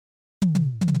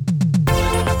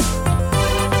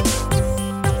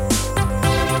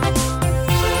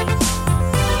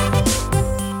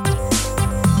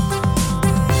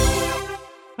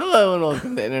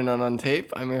Welcome to Internet on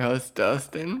Tape. I'm your host,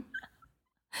 Dustin.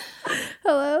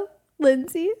 Hello,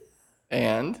 Lindsay.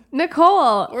 And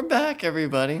Nicole. we're back,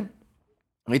 everybody.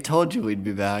 We told you we'd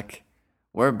be back.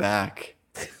 We're back.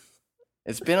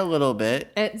 It's been a little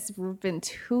bit. It's been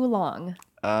too long.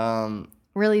 Um,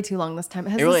 Really too long this time.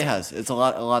 it really has. It's a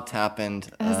lot's happened.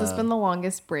 Has this been the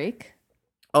longest break?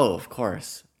 Oh, of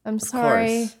course. I'm sorry.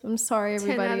 course. I'm sorry, 10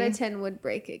 everybody. out of 10 would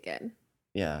break again.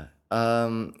 Yeah.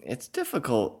 It's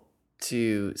difficult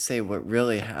to say what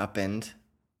really happened.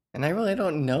 And I really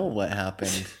don't know what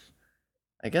happened.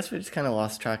 I guess we just kind of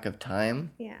lost track of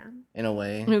time Yeah. in a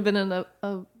way. We've been in a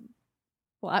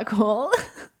black hole.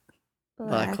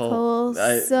 Black hole.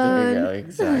 sun. There you go,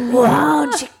 exactly.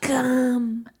 Won't you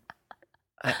come?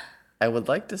 I would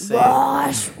like to say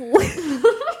Wash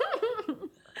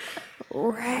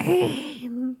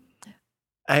rain.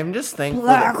 I'm just thankful.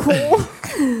 Black hole.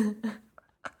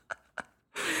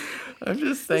 I'm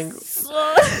just thankful.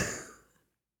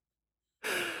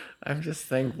 I'm just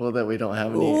thankful that we don't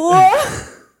have any.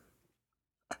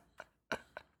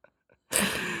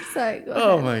 Sorry, go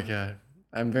Oh ahead. my god!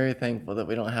 I'm very thankful that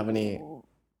we don't have any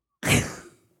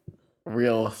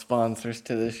real sponsors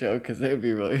to the show because they would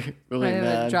be really Might have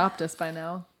mad. dropped us by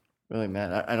now. Really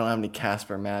mad. I don't have any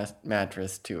Casper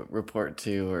mattress to report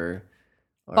to or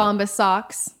Bombas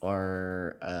socks,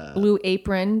 Blue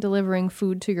Apron delivering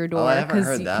food to your door I haven't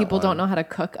heard because that people one. don't know how to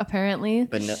cook apparently.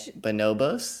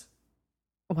 Bonobos.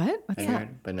 What? What's Have you that?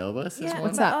 heard Bonobos is Yeah, one?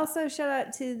 What's but that? also shout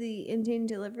out to the Indian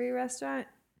delivery restaurant.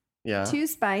 Yeah. Too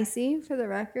spicy for the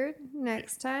record.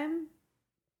 Next time,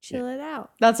 chill it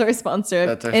out. That's our sponsor.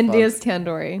 That's our India's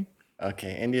Tandoori.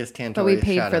 Okay, India's Tandoori. But we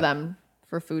paid shout for out. them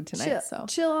for food tonight. Chill, So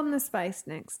chill on the spice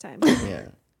next time. Yeah.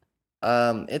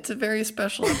 It's a very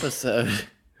special episode.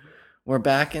 We're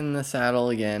back in the saddle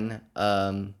again.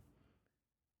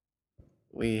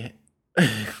 We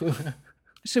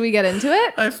should we get into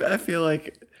it? I feel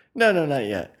like no, not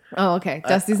yet. Oh, okay.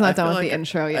 Dusty's not done feel with the like-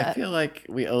 intro I yet. feel like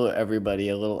we owe everybody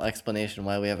a little explanation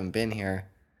why we haven't been here.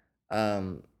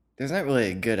 There's not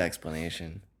really a good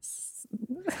explanation.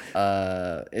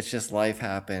 It's just life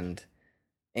happened,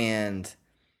 and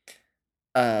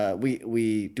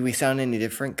we sound any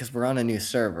different because we're on a new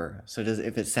server. So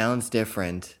if it sounds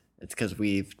different, it's because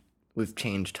we've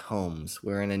changed homes.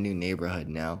 We're in a new neighborhood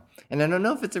now, and I don't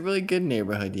know if it's a really good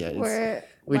neighborhood yet.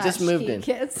 We just moved in.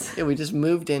 Kids. Yeah, we just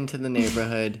moved into the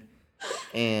neighborhood,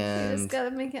 We and just gotta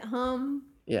make it home.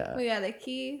 yeah, We got a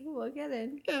key. We'll get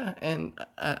in. yeah, and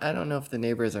I don't know if the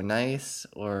neighbors are nice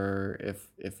or if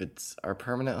it's our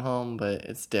permanent home, but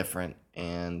it's different,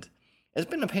 and it's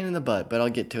been a pain in the butt. But I'll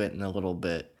get to it in a little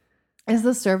bit. Is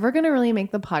the server going to really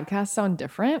make the podcast sound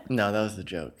different? No, that was the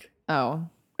joke. Oh.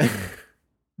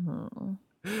 Hmm.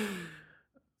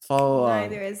 Follow along.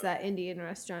 Neither is that Indian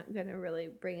restaurant gonna really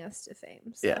bring us to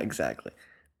fame. So. Yeah, exactly.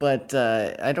 But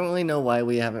I don't really know why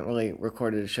we haven't really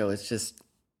recorded a show. It's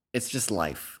just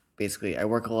life. Basically, I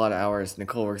work a lot of hours.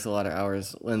 Nicole works a lot of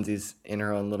hours. Lindsay's in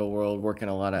her own little world working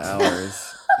a lot of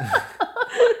hours.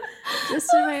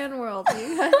 Just in my own world,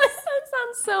 you guys. That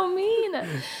sounds so mean.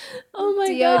 Oh my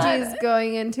DOG's god.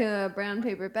 going into a brown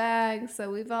paper bag, so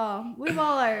we've all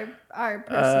our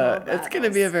personal. It's going to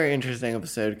be a battles. very interesting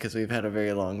episode because we've had a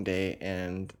very long day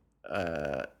and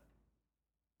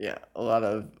yeah, a lot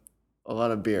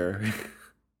of beer.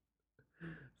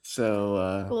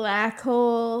 So Black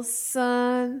hole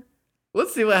sun.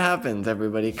 let's see what happens,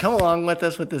 everybody. Come along with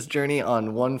us with this journey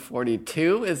on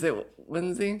 142. Is it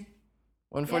Lindsay?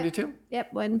 142?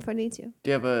 Yep, 142.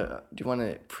 Do you want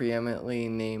to preeminently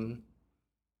name?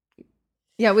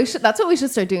 Yeah, we should. That's what we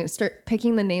should start doing. Start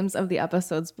picking the names of the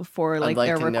episodes before I'd like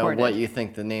they're to recorded. know what you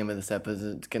think the name of this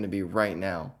episode is going to be right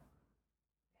now,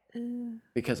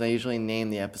 because I usually name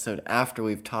the episode after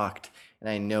we've talked and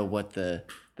I know what the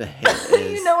hit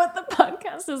is. You know what the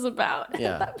podcast is about.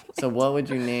 Yeah. So what would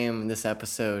you name this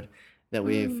episode that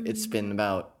it's been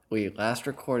about, we last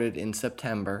recorded in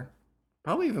September,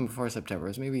 probably even before September, it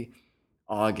was maybe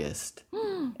August,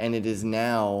 and it is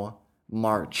now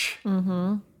March.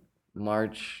 Mm-hmm.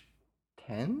 March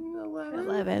 10, 11?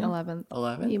 11th.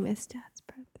 11? You missed Dad's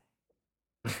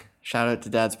birthday. Shout out to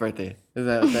Dad's birthday. Is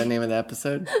that the name of the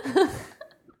episode?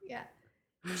 Yeah.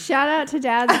 Shout out to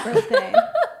Dad's birthday.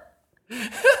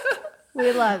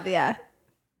 We love ya.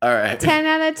 All right. 10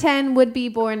 out of 10 would be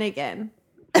born again.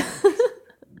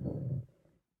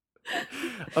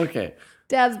 Okay.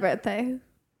 Dad's birthday.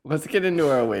 Let's get into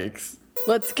our weeks.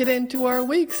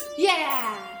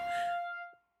 Yeah.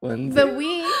 Lindsay? The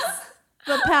weeks,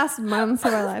 the past months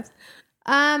of our lives.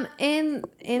 In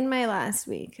my last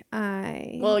week,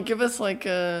 I Well, give us like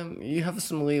you have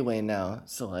some leeway now,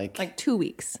 so like 2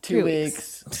 weeks. 2 3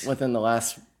 weeks within the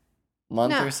last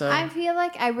month no, or so. I feel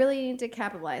like I really need to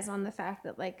capitalize on the fact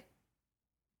that like,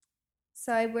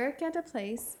 so I work at a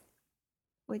place,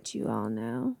 which you all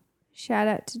know. Shout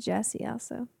out to Jesse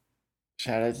also.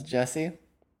 Shout out to Jesse.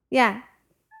 Yeah,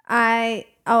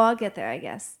 I'll get there, I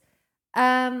guess.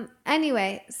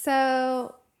 Anyway,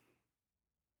 so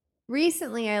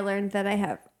recently I learned that I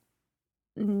have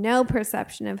no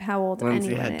perception of how old Lindsay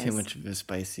anyone had is. too much of a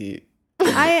spicy.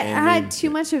 I and had we- too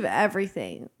much of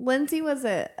everything. Lindsay was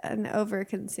an over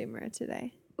consumer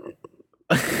today.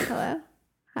 Hello.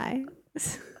 Hi.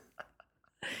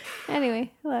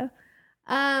 Anyway, hello.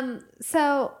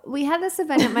 So we had this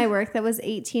event at my work that was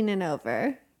 18 and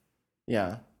over.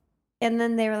 Yeah. And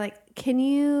then they were like, can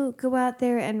you go out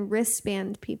there and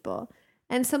wristband people?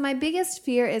 And so my biggest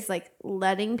fear is like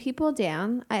letting people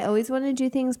down. I always want to do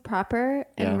things proper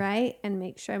and Yeah. right and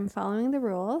make sure I'm following the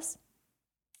rules.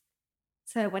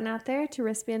 So I went out there to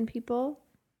wristband people.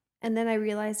 And then I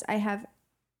realized I have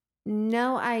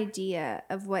no idea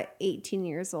of what 18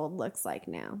 years old looks like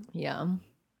now. Yeah.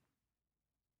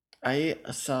 I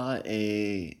saw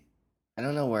I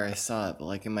don't know where I saw it, but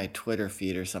like in my Twitter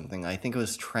feed or something. I think it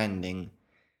was trending,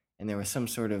 and there was some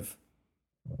sort of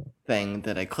thing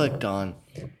that I clicked on,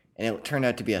 and it turned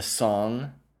out to be a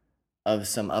song of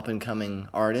some up and coming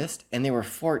artist, and they were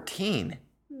 14,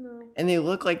 No. and they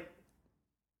look like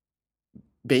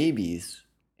babies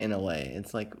in a way.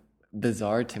 It's like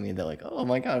bizarre to me that like, oh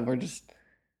my god, we're just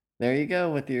there you go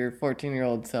with your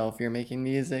 14-year-old self. You're making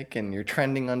music and you're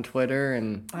trending on Twitter,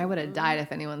 and I would have died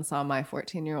if anyone saw my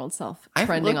 14-year-old self I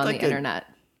trending looked on like the a- internet.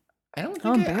 I don't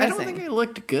How think I don't think embarrassing. I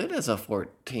looked good as a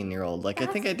 14-year-old. Like I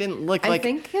think I didn't look I like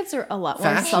think kids are a lot more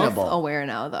fashionable. self-aware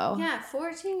now, though. Yeah,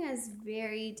 14 is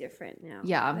very different now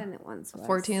Yeah. than it once was.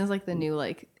 14 is like the new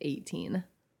 18.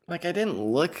 like I didn't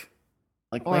look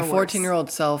like Or my worse. 14-year-old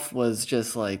self was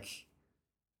just like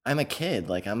I'm a kid.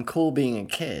 Like I'm cool being a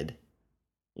kid.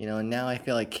 You know, and now I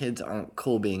feel like kids aren't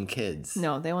cool being kids.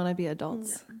 No, they want to be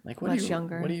adults. Like much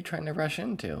younger. What are you trying to rush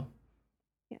into?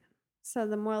 So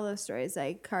the moral of the story is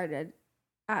I carded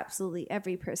absolutely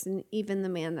every person, even the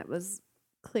man that was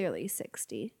clearly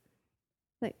 60.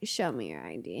 Like, show me your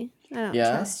ID. I don't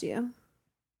Yeah? trust you.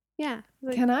 Yeah.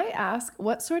 Like, Can I ask,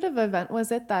 what sort of event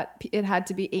was it that it had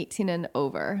to be 18 and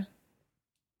over?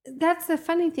 that's the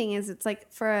funny thing is it's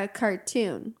like for a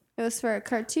cartoon. It was for a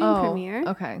cartoon premiere.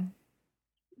 Okay.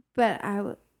 But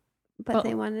Well-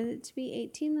 they wanted it to be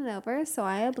 18 and over, so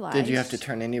I obliged. Did you have to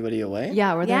turn anybody away?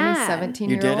 Yeah, were there any Yeah.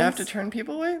 17-year-olds? You did have to turn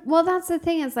people away? Well, that's the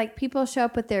thing is like people show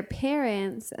up with their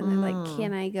parents and they're like, Mm.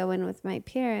 "Can I go in with my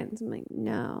parents?" I'm like,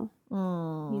 "No, you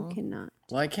Mm. cannot."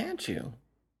 Why can't you?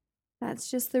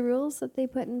 That's just the rules that they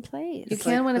put in place. You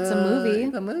can when it's a movie.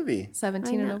 The movie.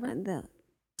 17 I and know, over? and the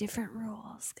different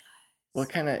rules, guys. What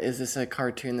kind of is this a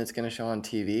cartoon that's going to show on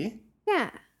TV?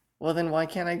 Yeah, Well, then why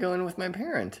can't I go in with my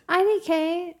parent?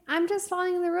 IDK. I'm just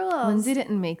following the rules. Lindsay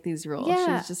didn't make these rules.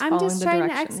 Yeah, She's just I'm following just the trying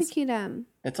directions. to execute them.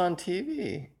 It's on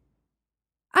TV.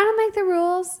 I don't make the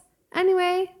rules.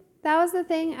 Anyway, that was the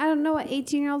thing. I don't know what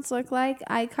 18-year-olds look like.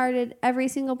 I carded every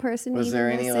single person, Was even there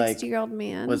the any, like- 60-year-old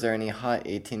man. Was there any hot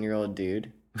 18-year-old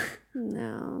dude?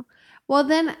 No. Well,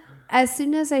 then, as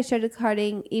soon as I started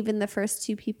carding even the first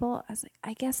two people, I was like,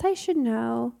 I guess I should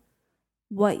know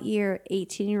what year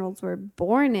 18-year-olds were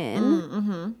born in.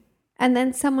 Mm-hmm. And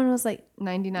then someone was like,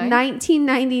 99?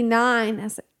 1999. I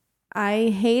was like, I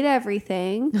hate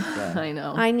everything. Yeah. I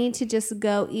know. I need to just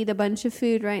go eat a bunch of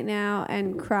food right now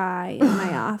and cry in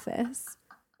my office.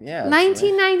 Yeah.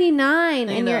 1999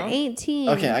 I and you're know. 18.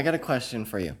 Okay, I got a question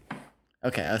for you.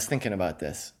 Okay, I was thinking about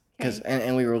this because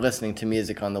and we were listening to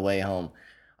music on the way home.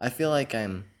 I feel like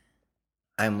I'm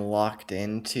locked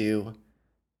into.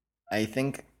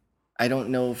 I don't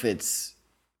know if it's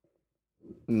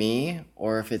me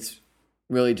or if it's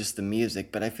really just the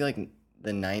music, but I feel like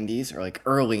the 90s or like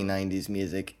early 90s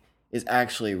music is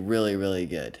actually really really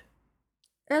good.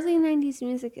 Early 90s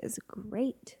music is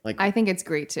great. Like I think it's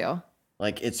great too.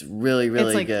 like it's really really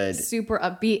it's like good. super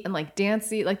upbeat and like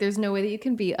dancey. Like there's no way that you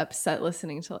can be upset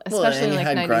listening to, Well, especially and you like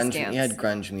had 90s grunge. dance. You had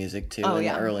grunge music too Oh, in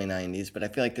yeah. the early '90s, but I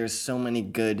feel like there's so many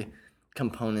good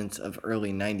components of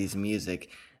early '90s music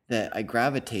that I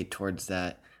gravitate towards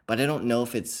that. But I don't know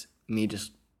if it's me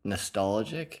just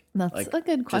nostalgic. That's like, a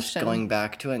good Just question. going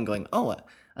back to it and going, oh,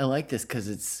 I like this because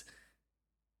it's.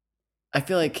 I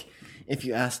feel like if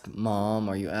you asked mom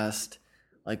or you asked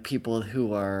like people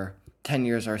who are 10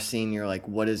 years our senior, like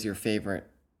what is your favorite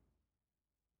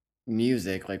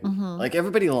music? Like Mhm. like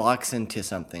everybody locks into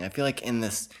something. I feel like in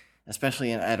this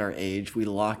especially at our age, we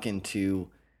lock into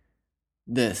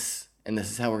this, and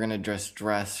this is how we're gonna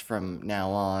dress from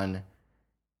now on,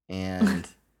 and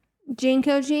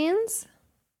Jinko jeans?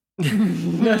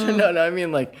 no. I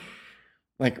mean,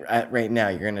 right now,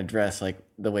 you're gonna dress like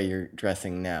the way you're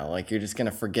dressing now. Like, you're just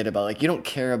gonna forget about, like, you don't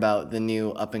care about the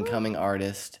new up and coming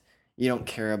artist. You don't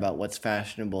care about what's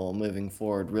fashionable moving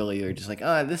forward. Really, you're just like,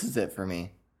 this is it for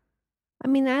me. I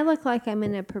mean, I look like I'm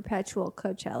in a perpetual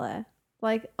Coachella.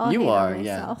 Like, I'll You hate are, on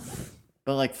yeah. myself.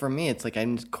 But like for me, it's like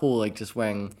I'm just cool, like just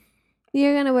wearing,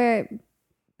 You're gonna wear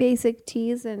basic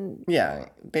tees and yeah,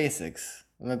 basics.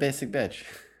 I'm a basic bitch.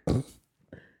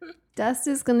 Dust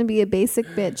is gonna be a basic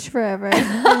bitch forever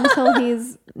until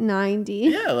he's 90.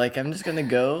 Yeah, like I'm just gonna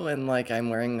go and like I'm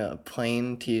wearing a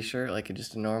plain T-shirt, like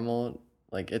just a normal,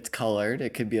 like it's colored.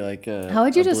 It could be like a. How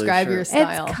would you a blue describe shirt. your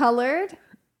style? It's colored.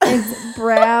 It's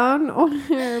brown or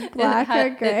black or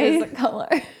It gray. is a color.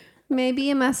 Maybe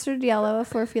a mustard yellow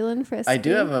if we're feeling frisky. I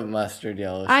do have a mustard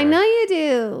yellow shirt. I know you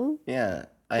do. Yeah,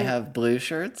 I have blue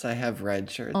shirts. I have red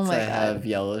shirts. Oh my I God. have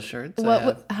yellow shirts.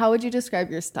 How would you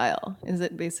describe your style? Is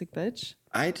it basic bitch?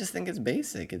 I just think it's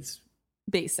basic. It's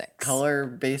Basics. color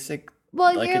basic.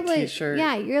 Well, like you're a T-shirt.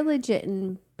 Yeah, you're legit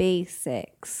in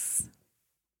basics.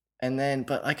 And then,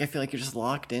 but like I feel like you're just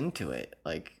locked into it.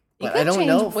 Like, You but can I don't change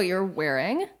know. what you're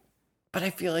wearing. But I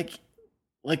feel like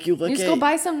you look You just at go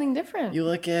buy something different. you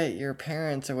look at your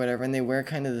parents or whatever, and they wear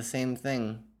kind of the same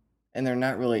thing, and they're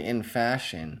not really in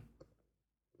fashion.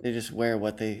 They just wear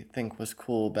what they think was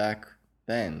cool back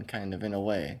then, kind of in a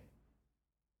way.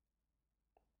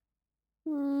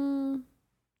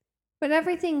 But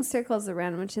everything circles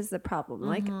around, which is the problem.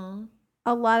 Like Mhm.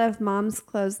 a lot of mom's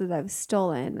clothes that I've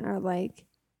stolen are like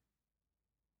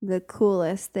the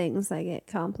coolest things I get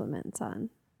compliments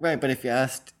on. Right, but if you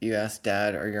asked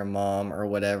dad or your mom or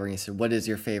whatever, and you said, "What is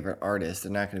your favorite artist?"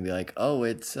 They're not going to be like, "Oh,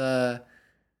 it's Dad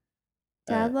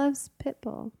loves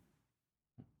Pitbull.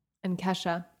 And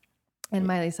Kesha. And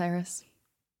Miley Cyrus.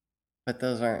 But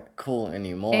those aren't cool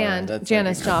anymore. And That's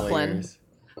Janis like a couple Joplin. years.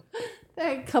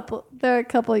 They're a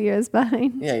couple years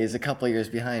behind. Yeah, he's a couple years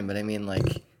behind, but I mean,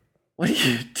 like, what are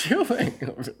you doing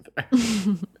over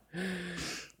there?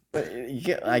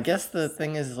 But I guess the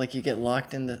thing is, like, you get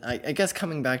locked in I guess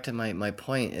coming back to my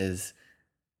point is,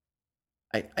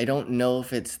 I don't know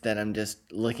if it's that I'm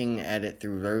just looking at it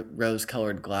through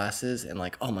rose-colored glasses and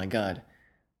like, oh my God,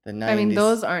 the 90s. I mean,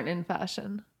 those aren't in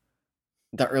fashion.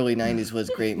 The early 90s was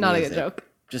great Not a music. good joke.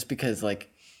 Just because, like,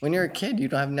 when you're a kid, you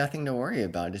don't have nothing to worry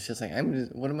about. It's just like,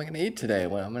 what am I going to eat today?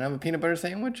 Well, I'm going to have a peanut butter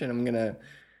sandwich and I'm going to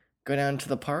go down to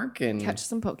the park and Catch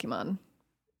some Pokemon.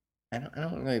 I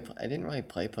didn't really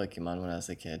play Pokemon when I was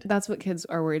a kid. That's what kids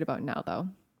are worried about now, though.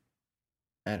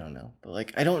 I don't know. But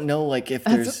like I don't know like if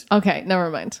there's Okay, never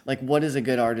mind. like what is a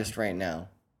good artist right now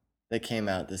that came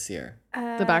out this year?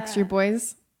 The Backstreet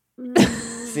Boys.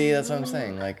 See, that's what I'm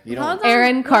saying. Like you don't Hold on.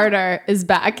 Aaron Carter is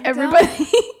back, everybody.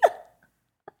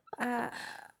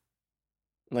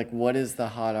 like what is the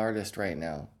hot artist right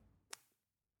now?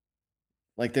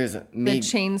 Like there's The the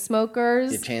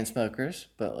Chainsmokers. Chainsmokers,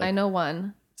 but like I know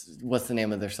one. what's the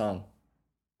name of their song?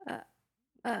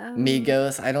 Um,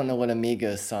 Migos. I don't know what a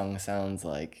Migos song sounds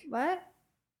like. What?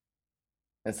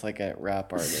 It's like a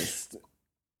rap artist.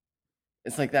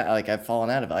 It's like that. Like I've fallen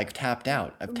out of it. I've tapped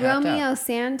out. I've tapped Romeo out.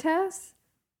 Santos?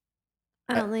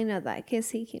 I I- only know that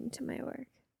because he came to my work.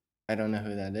 I don't know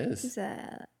who that He's is.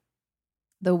 a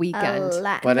The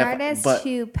Latin But if- artist but-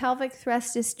 who pelvic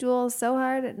thrust his stool so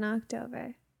hard it knocked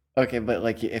over. Okay, but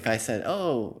like if I said,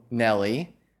 "Oh,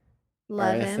 Nelly,"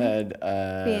 Love or I him. said,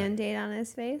 Band-aid on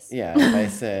his face. yeah, if I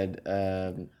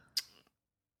said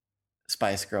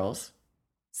Spice Girls,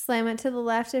 Slam it to the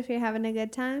left if you're having a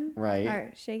good time. right?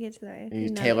 Or shake it to the right. if You you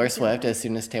know Taylor you're Swift, feeling as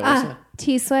soon as Taylor it. Swift.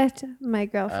 T Swift, my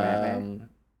girl forever.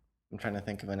 I'm trying to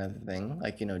think of another thing,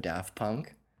 like Daft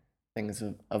Punk, things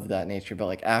of that nature. But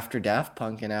like after Daft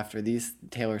Punk and after these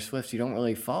Taylor Swifts, you don't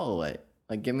really follow it.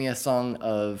 Like, give me a song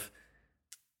of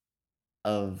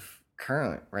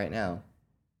current right now.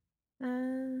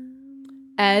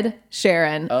 Ed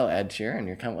Sheeran. Oh, Ed Sheeran,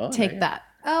 you're coming. Oh, there Take you- that.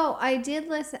 Oh, I did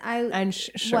listen. And While I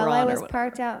Sharon was or whatever.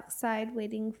 parked outside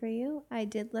waiting for you, I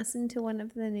did listen to one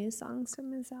of the new songs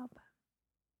from his album.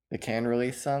 The Can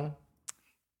Release song.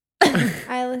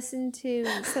 I listened to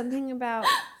something about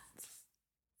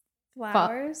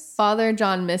flowers. Father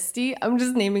John Misty. I'm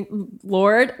just naming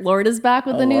Lord. Lord is back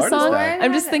with Oh, a new Lord is song. back.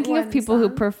 I'm just Had thinking of one people who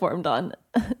song. performed on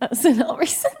SNL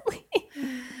recently.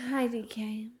 Hi,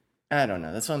 DK. I don't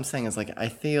know. That's what I'm saying. Is like I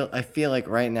feel like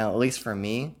right now, at least for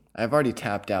me, I've already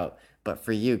tapped out. But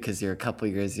for you, because you're a couple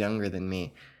years younger than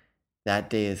me, that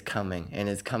day is coming and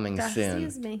it's coming Dusty soon.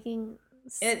 is making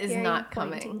It is scary not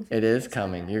pointing coming. It is fingers at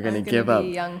coming. it. You're gonna I'm gonna give up. be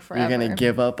young You're gonna forever.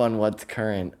 give up on what's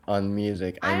current on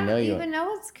music. I I know don't you. even know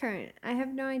what's current. I have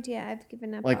no idea. I've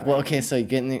given up. Like, well, okay, already. so you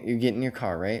get in your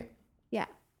car, right? Yeah.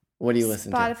 What do you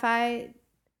listen to? Spotify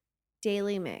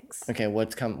daily mix. Okay,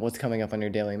 what's coming up on your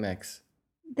daily mix?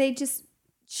 They just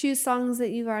choose songs that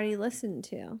you've already listened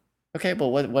to. Okay, but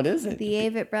what is it? The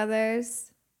Avett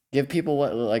Brothers. Give people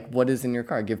what is in your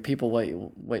car. Give people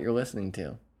what you're listening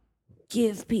to.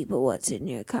 Give people what's in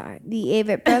your car. The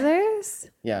Avett Brothers.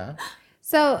 Yeah,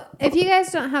 So if you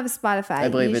guys don't have Spotify, I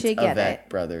believe you it's should get Avett it.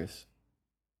 Brothers.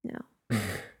 No,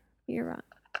 you're wrong.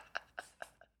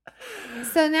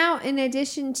 So now, in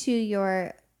addition to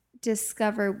your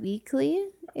Discover Weekly,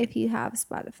 if you have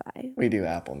Spotify, We do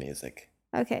Apple Music.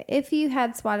 okay, if you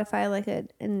had Spotify like an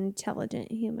intelligent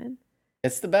human,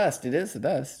 It's the best. It is the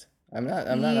best. I'm not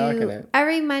knocking it.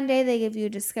 every Monday they give you a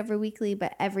Discover Weekly,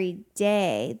 but every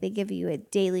day they give you a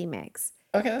daily mix.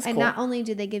 Okay, that's And cool. not only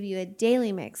do they give you a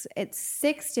daily mix, it's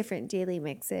 6 different daily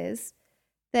mixes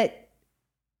that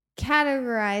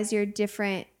categorize your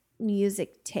different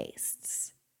music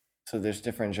tastes. So there's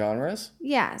different genres.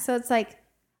 Yeah, so it's like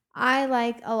I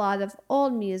like a lot of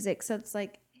old music, so it's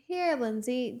like here,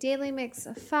 Lindsay, daily mix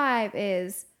 5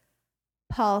 is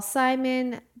Paul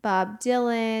Simon, Bob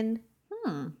Dylan,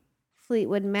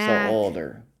 Fleetwood Mac, So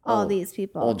older. all Old- these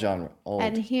people. Old genre. Old.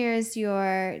 And here's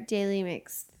your daily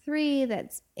mix 3.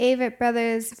 That's Avett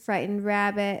Brothers, Frightened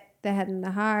Rabbit, The Head and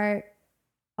the Heart,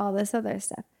 all this other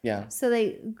stuff. Yeah. So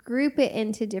they group it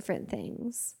into different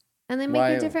things. And they make Why-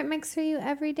 a different mix for you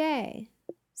every day.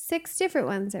 6 different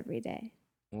ones every day.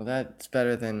 Well, that's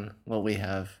better than what we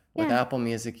have. With Yeah. Apple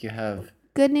Music, you have.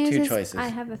 Good news 2 is choices. I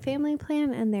have a family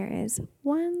plan and there is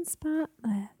 1 spot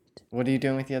left. What are you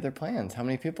doing with the other plans? How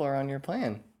many people are on your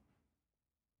plan?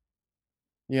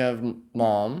 You have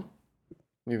mom.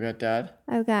 You got dad.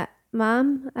 I've got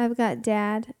mom, I've got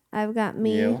dad, I've got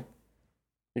me, You.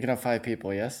 You can have 5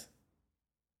 people. Yes.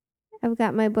 I've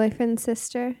got my boyfriend's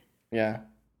sister. Yeah.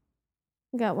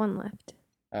 I've got 1 left.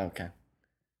 Okay.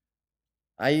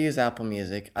 I use Apple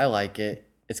Music. I like it.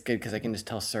 It's good because I can just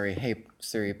tell Siri, "Hey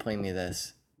Siri, play me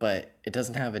this." But it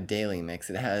doesn't have a daily mix.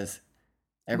 It has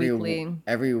Weekly.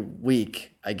 every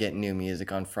week I get new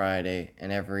music on Friday,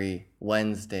 and every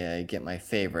Wednesday I get my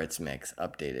favorites mix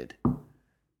updated.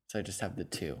 So I just have the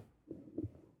 2.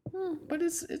 But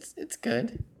it's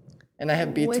good. And I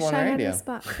have Beats Wish One I Radio. had a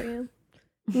spot for you.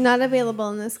 Not available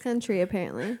in this country,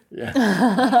 apparently. Yeah.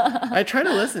 I try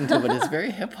to listen to it, but it's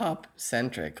very hip hop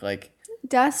centric. Like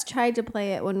Dust tried to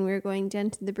play it when we were going down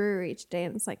to the brewery today,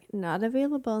 and it's like not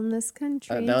available in this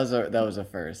country. that was a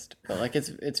first. But like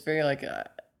it's very like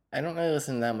I don't really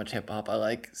listen to that much hip hop. I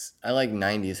like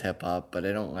 90s hip hop, but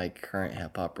I don't like current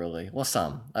hip hop really. Well,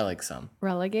 some. I like some.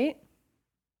 Relegate.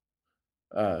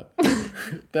 No,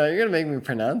 you're gonna make me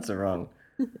pronounce it wrong.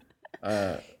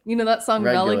 You know that song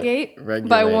Relegate by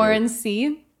Regulated. Warren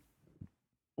C?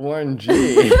 Warren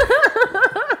G.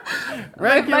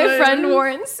 My friend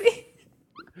Warren C.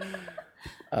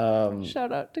 Um,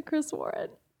 Shout out to Chris Warren.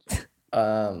 where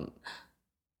was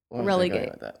I going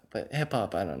Relegate. with that? But hip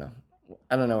hop, I don't know.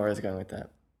 I don't know where I was going with that.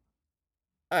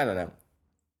 I don't know.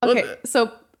 Okay,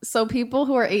 so people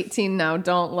who are 18 now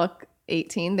don't look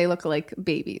 18. They look like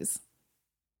babies.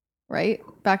 Right?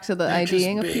 Back to the They're just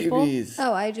IDing of people. babies.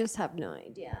 Oh, I just have no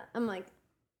idea. I'm like,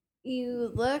 you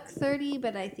look 30,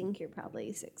 but I think you're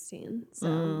probably 16.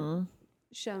 So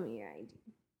show me your ID.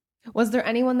 Was there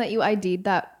anyone that you ID'd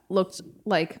that looked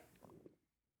like,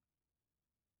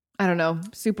 I don't know,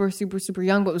 super, super, super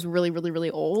young, but was really, really,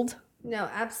 really old? No,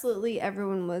 absolutely.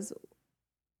 Everyone was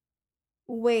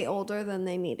way older than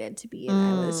they needed to be, and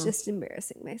I was just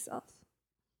embarrassing myself.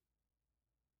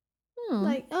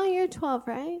 Like, oh, you're 12,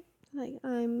 right? Like,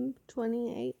 I'm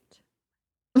 28.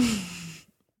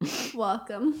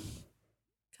 Welcome.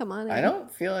 Come on in. I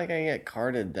don't feel like I get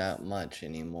carded that much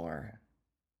anymore.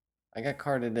 I got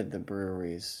carded at the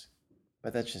breweries,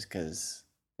 but that's just because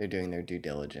they're doing their due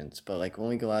diligence. But like when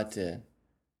we go out to,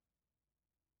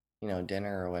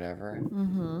 dinner or whatever,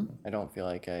 I don't feel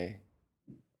like I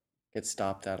get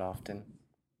stopped that often.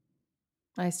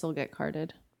 I still get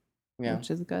carded, Yeah.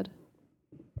 which is good.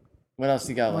 What else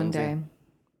you got, One Lindsay? day.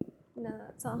 No,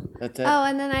 that's all. That's it. Oh,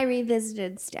 and then I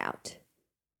revisited Stout.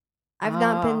 I've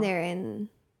not been Oh. there in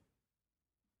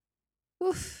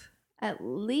at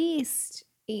least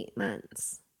 8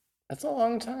 months. That's a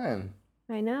long time.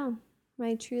 I know.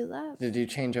 My true love. Did you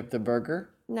change up the burger?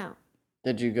 No.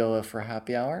 Did you go for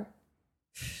happy hour?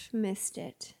 Missed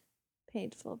it.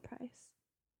 Paid full price.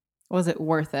 Was it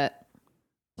worth it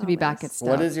to be back at Always. Stout?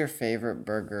 What is your favorite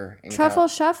burger? In Truffle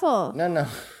shuffle. No,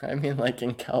 I mean like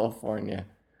in California.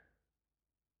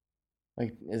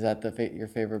 Like, is that your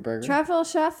favorite burger? Truffle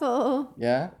shuffle.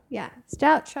 Yeah. Yeah,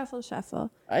 stout truffle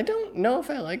shuffle. I don't know if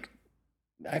I like.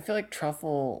 I feel like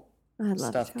truffle I love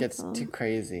stuff gets truffle. too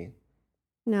crazy.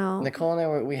 No. Nicole and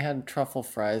I we had truffle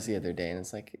fries the other day, and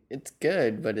it's like it's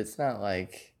good, but it's not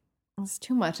like It's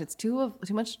too much. It's too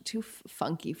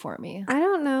funky for me. I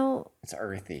don't know. it's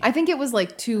earthy. I think it was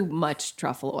like too much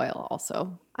truffle oil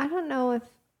also, I don't know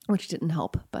which didn't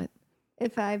help, but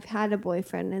if I've had a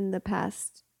boyfriend in the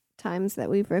past times that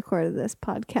we've recorded this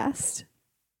podcast.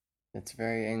 It's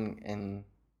very in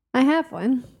I have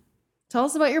one. tell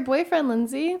us about your boyfriend,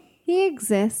 Lindsay. He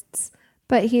exists,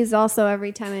 but he's also,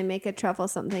 every time I make a truffle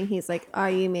something, he's like, "Are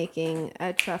you making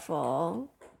a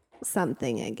truffle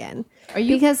something again?" Are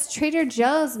you? Because Trader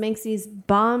Joe's makes these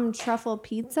bomb truffle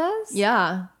pizzas.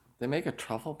 Yeah. They make a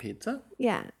truffle pizza.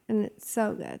 Yeah, and it's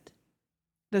so good.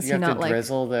 Does You he have not to like?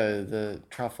 drizzle the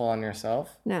truffle on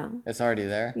yourself. No. It's already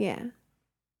there. Yeah.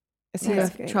 Is he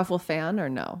That's a great. truffle fan or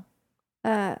no?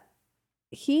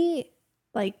 He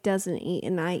like doesn't eat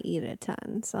and I eat a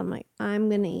ton. So I'm like, I'm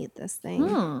gonna eat this thing.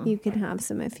 Hmm. You can have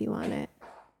some if you want it.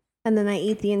 And then I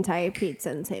eat the entire pizza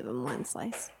and save him one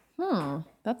slice.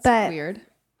 That's But- weird.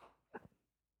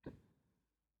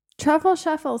 Truffle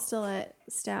shuffle still at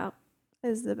stout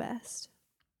is the best.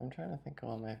 I'm trying to think of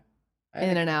all my.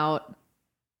 In and out.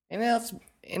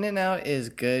 In-N-Out is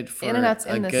good for In-N-Out's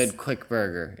a in this- good quick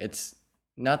burger. It's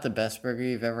not the best burger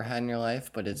you've ever had in your life,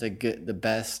 but it's the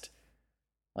best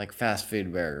like fast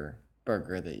food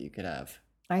burger that you could have.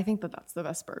 I think that's the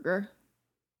best burger.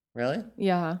 Really?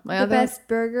 Yeah. My The other best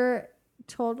burger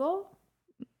total?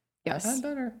 yes. I've had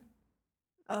better.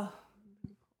 Oh.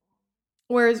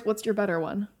 What's your better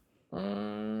one?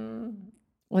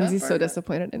 Lindsay's so burger.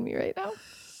 disappointed in me right now.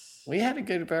 We had a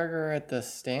good burger at the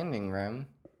Standing Room,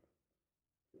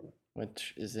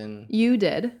 which is in You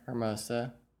did.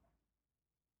 Hermosa,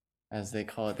 as they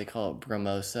call it. They call it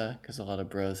Bromosa because a lot of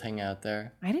bros hang out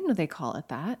there. I didn't know they call it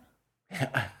that.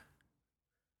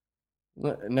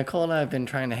 Nicole and I have been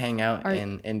trying to hang out Are-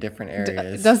 in different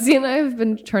areas. Dusty and I have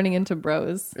been turning into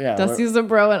bros. Yeah, Dusty's a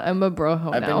bro and I'm a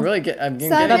broho I've now. been really I've been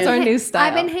So getting That's in- our new style.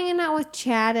 I've been hanging out with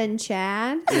Chad and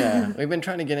Chad. Yeah, we've been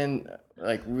trying to get in,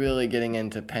 like really getting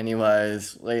into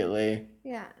Pennywise lately,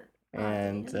 Yeah.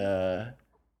 and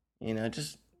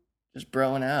just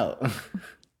broing out.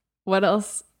 What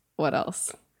else? What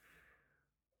else?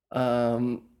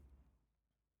 I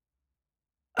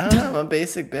don't know. I'm a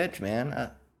basic bitch,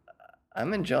 man. I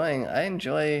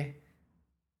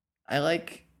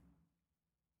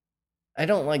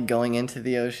don't like going into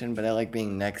the ocean, but I like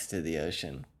being next to the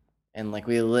ocean. And like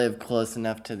we live close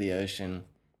enough to the ocean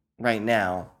right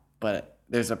now, but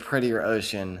there's a prettier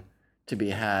ocean to be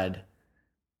had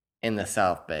in the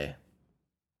South Bay.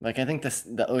 Like I think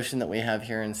the ocean that we have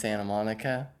here in Santa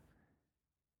Monica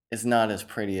is not as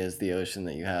pretty as the ocean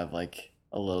that you have like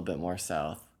a little bit more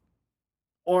south.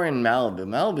 Or in Malibu.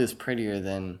 Malibu is prettier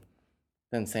than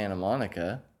Santa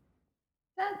Monica.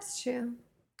 That's true.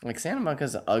 Like Santa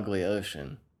Monica's an ugly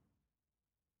ocean.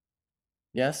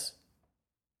 Yes?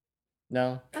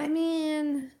 No? I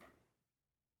mean,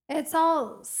 it's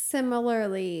all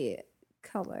similarly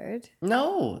colored.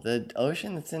 No, the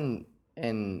ocean that's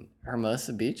in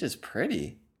Hermosa Beach is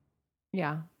pretty.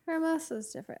 Yeah.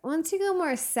 Hermosa's different. Once you go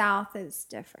more south, it's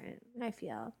different, I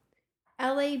feel.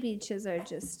 LA beaches are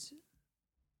just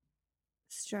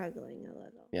struggling a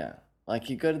little. Yeah. Like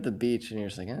you go to the beach and you're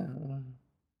just like,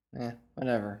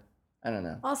 whatever. I don't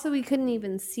know. Also, we couldn't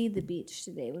even see the beach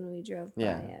today when we drove by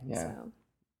Yeah, it. yeah. So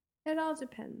it all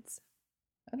depends.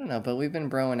 I don't know, but we've been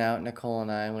broing out, Nicole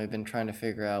and I, and we've been trying to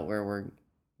figure out where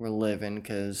we're living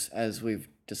because as we've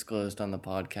disclosed on the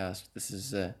podcast, this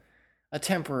is a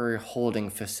temporary holding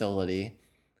facility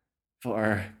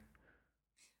for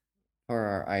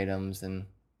our items, and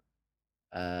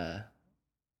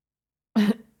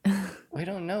we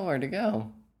don't know where to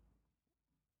go.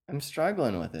 I'm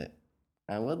struggling with it.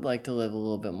 I would like to live a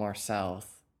little bit more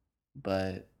south,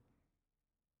 but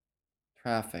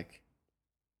traffic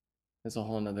is a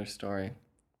whole nother story.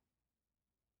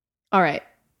 All right.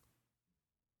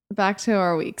 Back to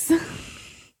our weeks.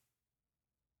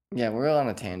 Yeah, we're on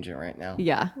a tangent right now.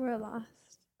 Yeah. We're lost.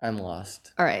 I'm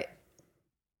lost. All right.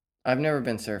 I've never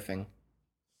been surfing.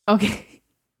 Okay.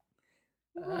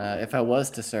 If I was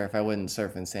to surf, I wouldn't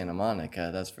surf in Santa Monica,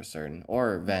 that's for certain,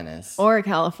 or Venice. Or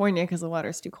California because the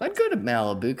water's too cold. I'd go to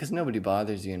Malibu because nobody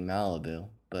bothers you in Malibu,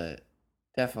 but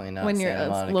definitely not When you're Santa a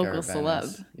Monica local or Venice.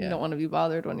 celeb, Yeah. you don't want to be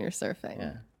bothered when you're surfing.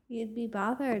 Yeah. You'd be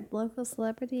bothered. Local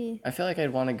celebrity. I feel like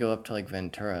I'd want to go up to like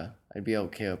Ventura. I'd be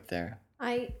okay up there.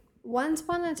 Once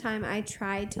upon a time, I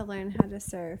tried to learn how to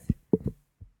surf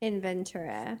in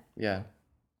Ventura. Yeah.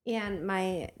 And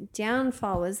my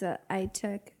downfall was that I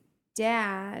took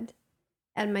Dad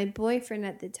and my boyfriend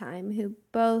at the time, who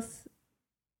both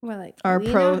were like, Our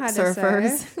we pro know how to surfers.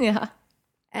 surf. Yeah.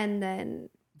 And then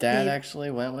Dad they-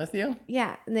 actually went with you?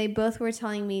 yeah, and they both were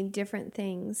telling me different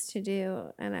things to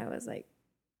do, and I was like,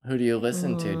 Who do you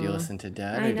listen to? Do you listen to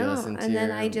Dad, or I do you know. listen to And then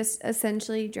your- I just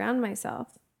essentially drowned myself.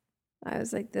 I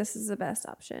was like, this is the best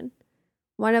option.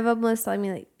 One of them was telling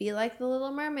me, like, be like the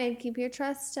Little Mermaid, keep your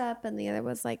chest up. And the other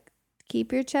was like,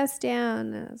 keep your chest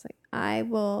down. And I was like, I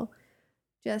will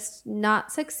just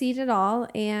not succeed at all.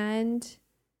 And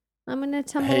I'm going to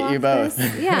tumble Hate off you both.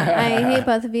 this. Yeah, I hate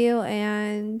both of you.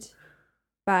 And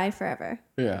bye forever.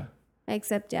 Yeah,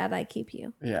 Except, Dad, I keep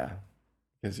you. yeah,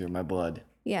 because you're my blood.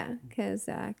 Yeah, because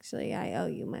actually I owe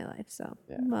you my life. So,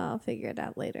 Yeah. well, I'll figure it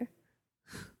out later.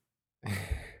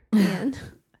 And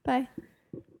bye.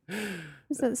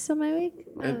 Is that still my week?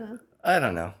 I don't know. I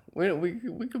don't know.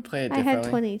 We could play it I differently. had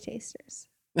 20 tasters.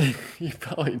 You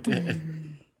probably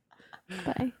did.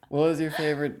 Bye. What was your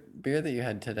favorite beer that you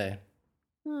had today?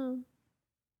 Oh.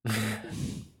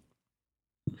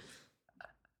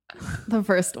 The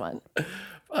first one.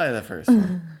 Probably the first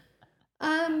one.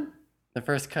 Um, The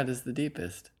first cut is the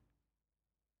deepest.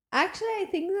 actually, I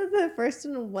think that the first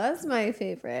one was my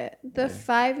favorite. The Okay.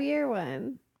 5-year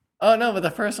one. Oh no, but the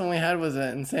first one we had was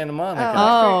in Santa Monica.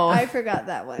 Oh. I forgot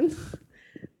that one.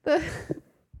 The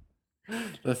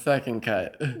The second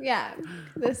cut. yeah,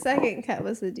 the second cut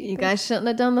was the deepest. You guys shouldn't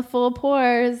have done the full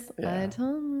pours. Yeah. I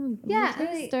told them. yeah,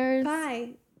 Tasters.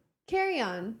 bye. Carry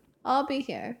on. I'll be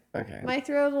here. Okay. My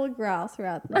throat will growl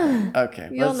throughout the day. Okay.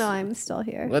 You'll know I'm still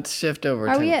here. Let's shift over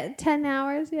Are to. we at 10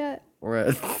 hours yet? We're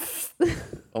at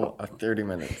 30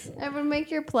 minutes. Everyone make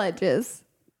your pledges.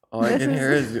 All I This can is-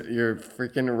 hear is your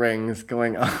freaking rings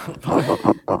going off.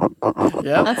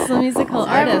 Yep. That's the musical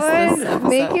artist. This Everyone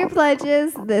make episode. your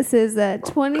pledges. This is a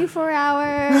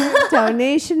 24-hour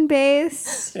donation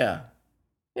based. Yeah.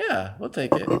 Yeah, we'll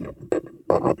take it.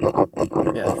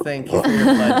 Yeah, thank you for your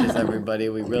pledges, everybody.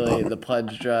 We really, the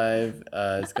pledge drive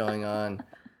is going on.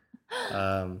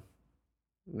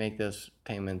 Make those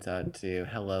payments out to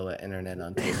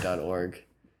hello@internetontape.org.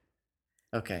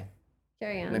 Okay,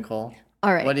 Carry on. Nicole,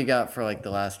 All right. what do you got for like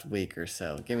the last week or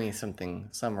so? Give me something,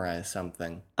 summarize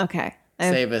something. Okay.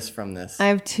 Save us from this. I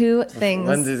have two things.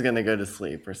 Lindsay's going to go to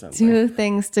sleep or something. Two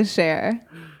things to share.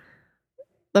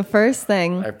 The first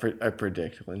thing. I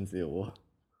predict Lindsay will.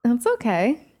 That's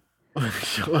okay.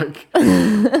 Like,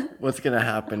 what's going to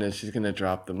happen is she's going to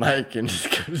drop the mic and just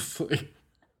go to sleep.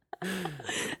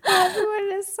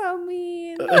 Everyone is so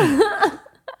mean.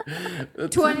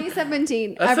 That's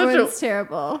 2017. That's such a- Everyone's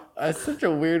terrible. That's such a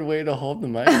weird way to hold the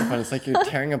microphone. It's like you're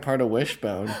tearing apart a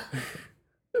wishbone.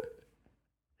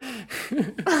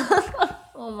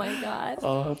 Oh my God.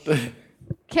 Oh,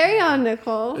 Carry on,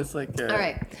 Nicole. it's like All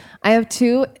right. I have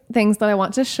two things that I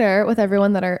want to share with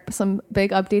everyone that are some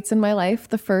big updates in my life.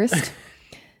 The first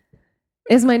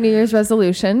is my New Year's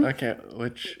resolution. Okay,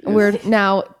 which is, We're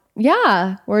now,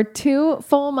 we're 2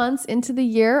 full months into the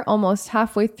year, almost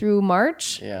halfway through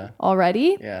March yeah,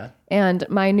 already. yeah. And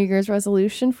my New Year's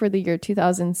resolution for the year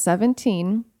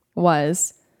 2017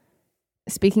 was,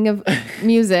 speaking of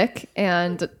music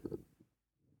and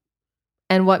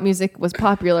what music was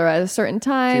popular at a certain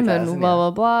time 2000, and blah,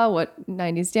 blah, blah, what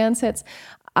 90s dance hits,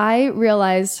 I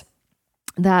realized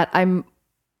that I'm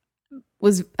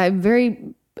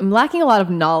lacking a lot of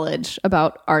knowledge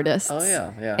about artists. Oh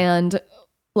yeah, yeah. And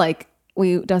like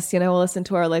Dusty and I will listen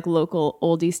to our like local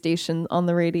oldie station on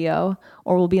the radio,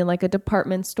 or we'll be in like a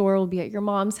department store, we'll be at your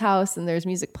mom's house and there's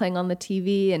music playing on the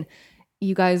TV. And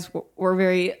you guys were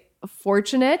very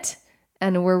fortunate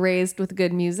and were raised with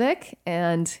good music.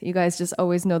 And you guys just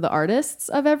always know the artists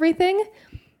of everything.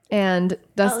 And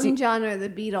Dusty, Elton John or the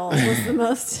Beatles was the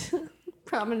most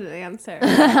prominent answer.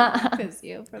 Because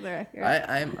you, for the record.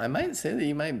 I might say that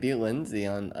you might beat Lindsay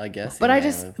on a guessing. but I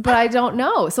game. but I don't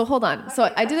know. So hold on.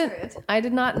 So I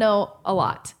did not know a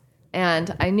lot.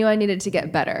 And I knew I needed to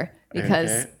get better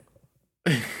because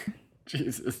Okay.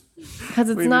 Jesus. it's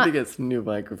We not need to get some new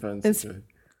microphones. it's- to-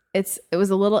 it was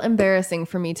a little embarrassing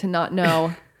for me to not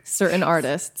know certain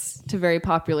artists to very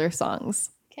popular songs.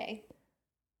 Okay.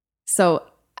 So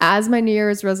as my New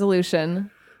Year's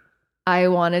resolution, I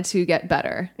wanted to get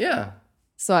better. Yeah.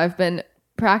 So I've been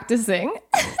practicing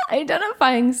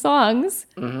identifying songs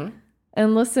Mm-hmm.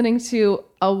 and listening to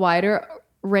a wider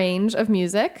range of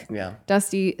music. Yeah.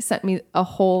 Dusty sent me a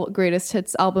whole greatest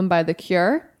hits album by The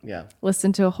Cure. Yeah.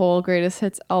 Listened to a whole greatest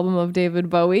hits album of David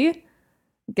Bowie.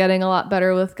 Getting a lot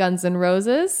better with Guns N'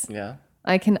 Roses. Yeah.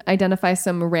 I can identify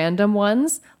some random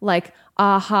ones like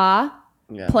Aha,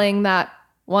 Yeah. playing that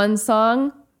one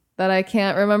song that I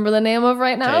can't remember the name of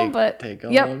right now, but take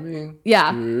yep. on me. Yeah.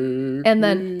 And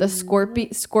then the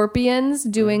Scorpions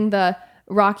doing the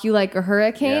Rock You Like a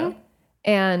Hurricane. Yeah.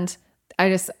 And I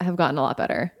just have gotten a lot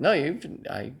better. No,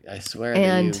 I swear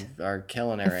And that you are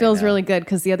killing it It right feels now. really good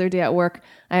because the other day at work,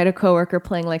 I had a coworker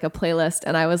playing like a playlist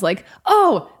and I was like,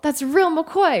 oh, that's Real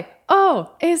McCoy.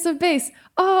 Oh, Ace of Base.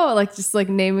 Oh, like just like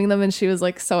naming them. And she was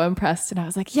like so impressed. And I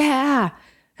was like, yeah,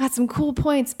 got some cool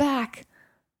points back.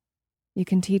 You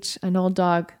can teach an old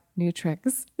dog new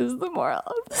tricks is the moral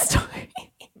of the story.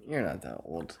 You're not that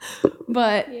old.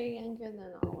 But You're younger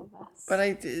than all of us. But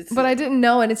I didn't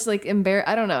know, and it's like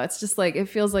I don't know. It's just like it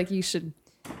feels like you should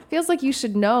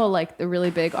know like the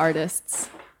really big artists.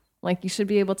 Like you should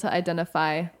be able to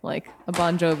identify like a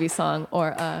Bon Jovi song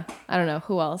or I don't know,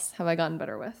 who else have I gotten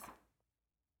better with?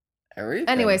 everything.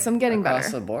 Anyway, so I'm getting across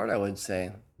better. the board, I would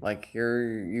say. Like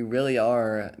you really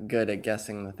are good at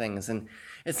guessing the things, and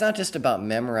it's not just about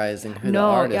memorizing who the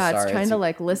artists yeah, it's are. trying to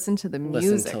like listen to the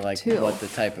music listen to like too, what the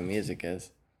type of music is.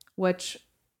 which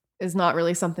is not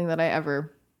really something that I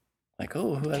ever. Like,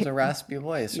 oh, who has a raspy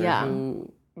voice, or Yeah.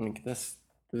 who like this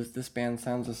band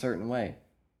sounds a certain way.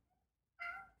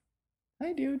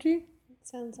 Hi, DOG.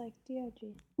 Sounds like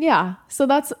DOG. Yeah, so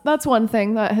that's one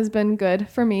thing that has been good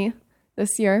for me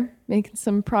this year, making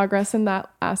some progress in that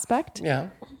aspect. Yeah.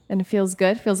 And it feels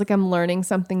good. Feels like I'm learning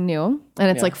something new and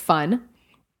it's Yeah. like fun.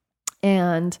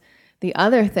 And the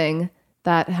other thing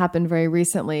that happened very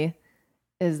recently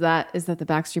is that the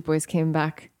Backstreet Boys came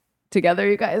back together,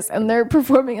 you guys, and they're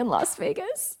performing in Las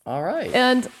Vegas. All right.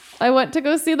 And I went to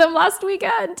go see them last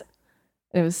weekend.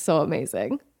 It was so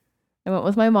amazing. I went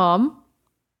with my mom.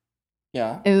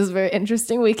 Yeah. It was a very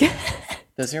interesting weekend.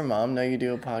 Does your mom know you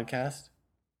do a podcast?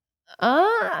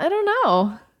 I don't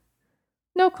know.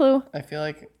 No clue. I feel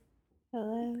like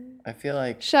Hello.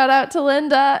 Shout out to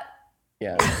Linda.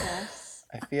 yeah. Yes.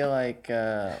 I feel like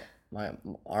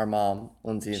our mom,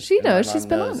 Lindsay. She and my knows. mom She's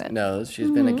been on it. Knows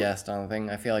she's been a Mhm. guest on the thing.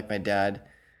 I feel like my dad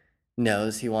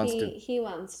knows he wants to. He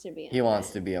wants to be. He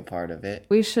wants to be a part of it.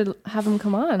 We should have him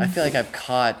come on. I feel like I've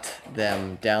caught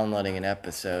them downloading an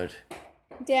episode.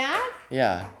 Dad?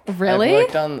 Yeah. Really? I've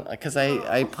worked on because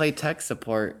I play tech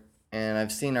support and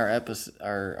I've seen our episode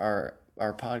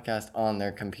our podcast on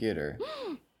their computer,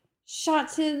 Shot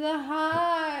to the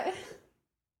heart.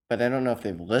 but I don't know if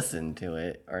they've listened to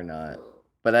it or not.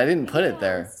 But I didn't put it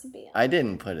there. Wants to be on. I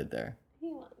didn't put it there.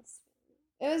 He wants.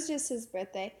 It was just his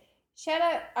birthday. Shout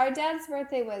out! Our dad's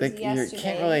birthday was You yesterday.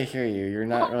 can't really hear you. You're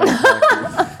not really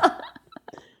talking.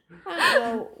 I don't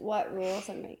know what rules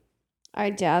I'm making. Our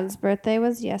dad's birthday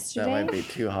was That yesterday. might be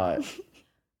too hot.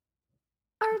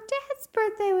 Our dad's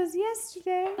birthday was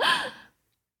yesterday.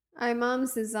 Our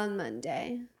mom's is on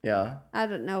Monday. Yeah. I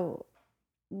don't know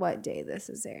what day this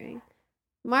is airing.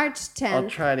 March 10th I'll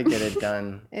try to get it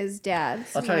done. is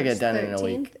dad's. I'll try to get it March done in a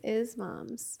week. 13th is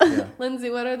mom's. Yeah. Lindsay,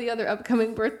 what are the other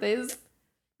upcoming birthdays?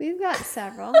 We've got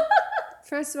several.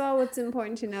 First of all, what's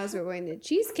important to know is we're going to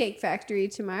Cheesecake Factory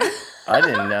tomorrow. I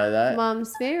didn't know that.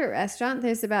 Mom's favorite restaurant.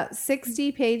 There's about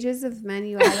 60 pages of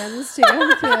menu items to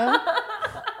go through.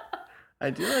 I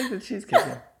do like the cheesecake.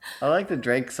 I like the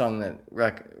Drake song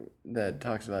that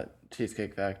talks about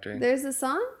Cheesecake Factory. There's a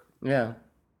song. Yeah.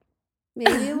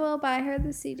 Maybe we'll buy her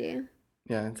the CD.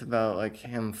 Yeah, it's about like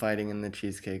him fighting in the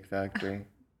Cheesecake Factory.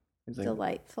 It's like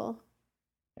Delightful.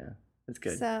 it's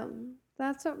good. So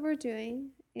that's what we're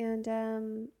doing.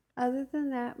 And other than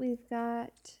that, we've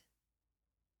got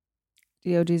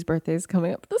DOG's birthday is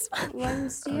coming up this month.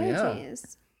 one's Oh, yeah.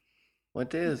 DOG's. What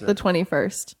day is The it?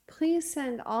 21st. Please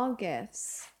send all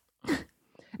gifts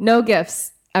No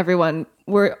gifts, everyone.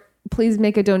 Please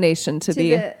make a donation to, to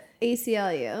the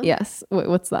ACLU. Yes.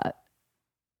 What's that?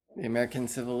 The American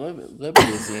Civil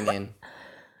Liberties Union.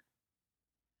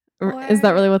 Is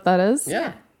that really what that is?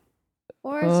 Yeah.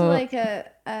 Or to like a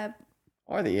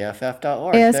Or the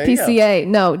EFF.org. There you go. ASPCA.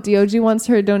 No, DOG wants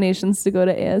her donations to go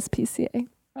to ASPCA.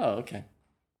 Oh, okay.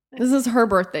 This is her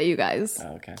birthday, you guys.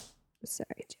 Oh, okay. sorry,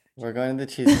 Joe. We're going to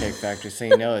the Cheesecake Factory, so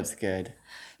you know it's good.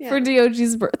 Yeah. For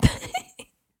DOG's birthday.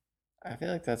 I feel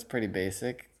like that's pretty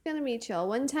basic. It's gonna be chill.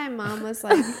 One time mom was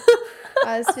like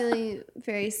I was feeling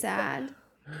very sad.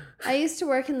 I used to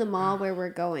work in the mall where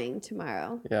we're going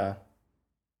tomorrow. Yeah.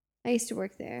 I used to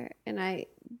work there and You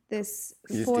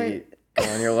used four to eat, go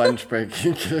on your lunch break,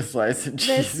 you get a slice of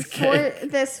cheesecake.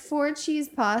 this four cheese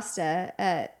pasta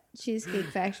at Cheesecake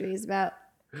Factory is about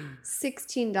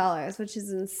 $16, which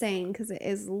is insane because it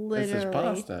is This literally is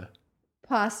pasta.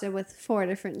 pasta with 4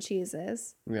 different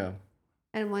cheeses. Yeah.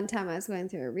 And one time I was going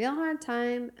through a real hard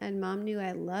time, and mom knew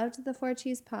I loved the 4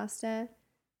 cheese pasta.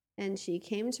 And she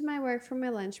came to my work for my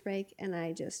lunch break, and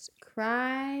I just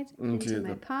cried into my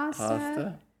the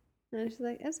pasta. And she's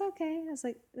like, it's okay. I was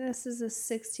like, this is a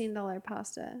 $16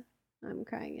 pasta I'm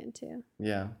crying into.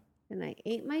 Yeah. And I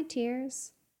ate my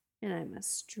tears, and I'm a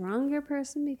stronger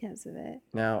person because of it.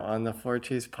 Now, on the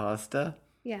 4-cheese pasta,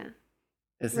 Yeah.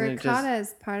 isn't it Ricotta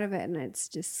just... is part of it, and it's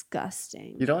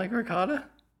disgusting. You don't like ricotta?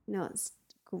 No, it's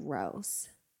gross.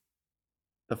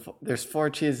 There's 4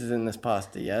 cheeses in this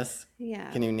pasta, yes? Yeah.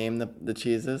 Can you name the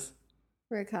cheeses?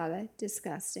 Ricotta,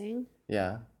 disgusting.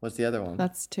 Yeah. What's the other one?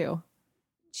 That's 2.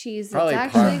 Cheese Probably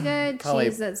that's actually good,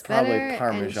 cheese that's probably better, and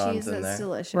Parmesan's cheese in that's there.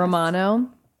 delicious.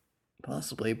 Romano.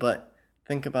 Possibly, but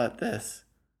think about this.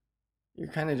 You're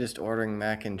kind of just ordering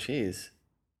mac and cheese.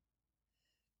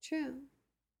 True.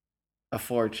 A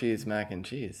 4-cheese mac and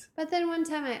cheese. But then one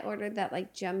time I ordered that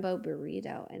like jumbo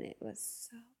burrito, and it was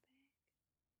so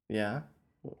Yeah.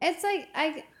 It's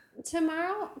like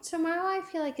tomorrow I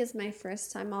feel like is my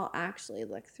first time I'll actually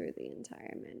look through the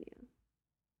entire menu.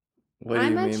 What do you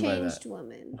I'm a mean by changed that?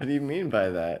 woman. What do you mean by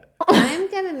that? I'm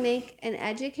gonna make an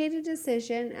educated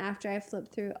decision after I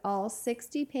flip through all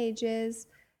 60 pages,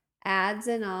 ads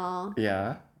and all.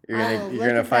 Yeah. I will You're look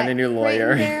gonna at find that a new Crate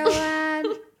and lawyer. Barrel ad.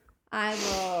 I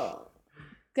will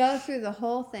go through the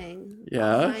whole thing.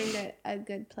 Yeah. I'll find a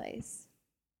good place.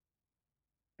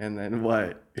 And then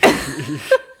what?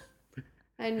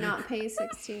 And not pay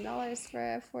 $16 for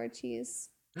a 4-cheese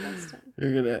pasta.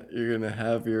 You're gonna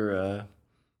have your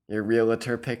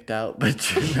realtor picked out,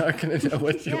 but you're not gonna know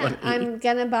what you want to eat. I'm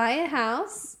gonna buy a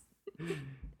house.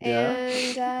 Yeah.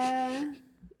 And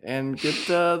And get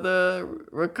the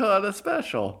ricotta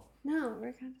special. no,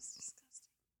 ricotta's disgusting.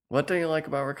 What do you like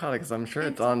about ricotta? Because I'm sure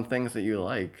it's on things that you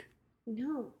like.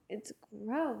 No, it's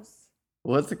gross.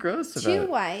 What's gross about Too it?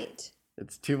 white.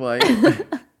 It's too white.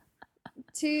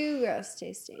 Too gross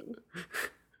tasting.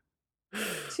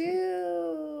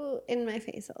 Too in my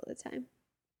face all the time.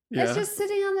 Yeah. It's just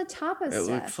sitting on the top of It stuff.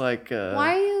 looks like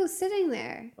Why are you sitting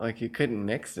there? like you couldn't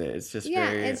mix it. It's just Yeah,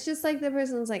 very. it's just like the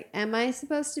person's like, am I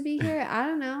supposed to be here? I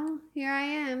don't know. Here I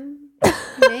am.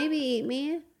 Maybe eat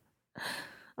me.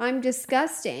 I'm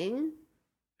disgusting.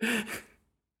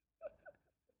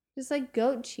 Just like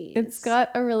goat cheese. It's got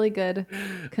a really good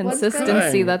What's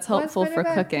consistency good? that's helpful What's for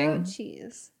good about cooking. goat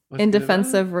cheese? What's In good about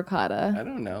defense it? of ricotta. I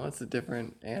don't know. It's a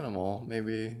different animal.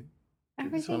 Maybe you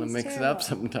just want to Everything's mix it terrible. up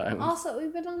sometimes. Also,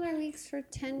 we've been on our weeks for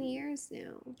 10 years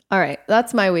now. All right,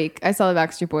 that's my week. I saw the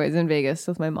Backstreet Boys in Vegas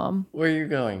with my mom, Where are you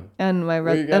going? and my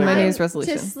Where you and gotta my go? New Year's To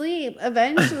resolution. sleep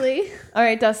eventually All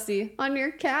right, Dusty. on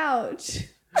your couch.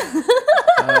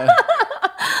 Uh,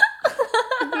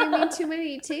 You gave me too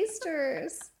many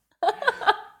tasters.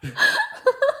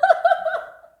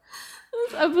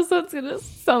 This episode's gonna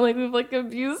sound like we've like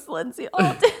abused Lindsay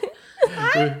all day.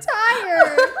 I'm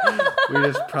tired. we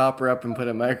just prop her up and put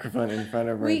a microphone in front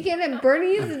of her. Weekend at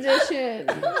Bernie's edition.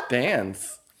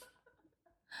 Dance.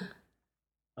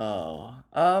 Oh,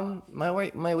 my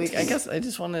week. I guess I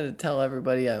just wanted to tell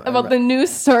everybody About the new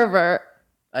server.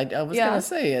 I was Yeah. gonna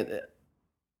say it.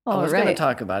 I All was gonna right.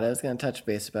 talk about it. I was gonna touch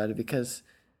base about it because,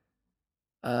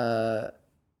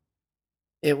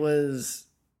 it was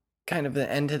kind of the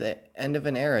end of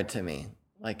an era to me.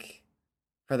 Like,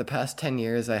 for the past 10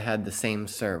 years, I had the same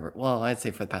server. Well, I'd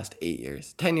say for the past 8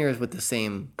 years. 10 years with the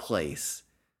same place,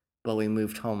 but we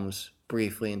moved homes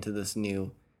briefly into this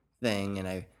new thing, and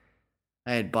I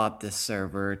had bought this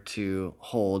server to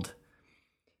hold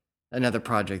another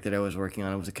project that I was working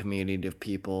on. It was a community of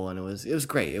people, and it was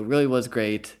great. It really was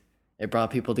great. It brought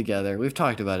people together. We've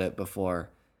talked about it before,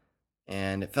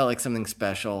 and it felt like something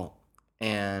special.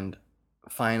 And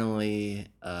finally,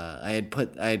 I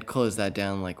had closed that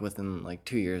down like within like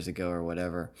 2 years ago or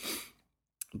whatever.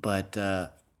 But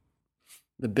the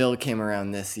bill came around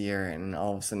this year, and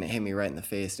all of a sudden it hit me right in the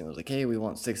face, and it was like, "Hey, we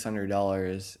want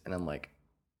 $600," and I'm like,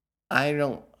 I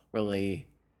don't really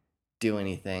do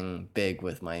anything big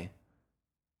with my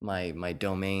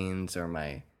domains or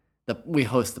we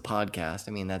host the podcast.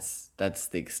 I mean, that's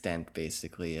the extent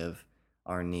basically of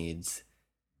our needs.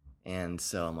 And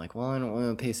so I'm like, well, I don't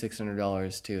want to pay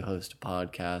 $600 to host a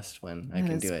podcast when I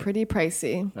can do it. Pretty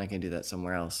pricey. I can do that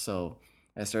somewhere else. So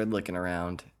I started looking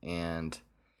around, and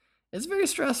it's very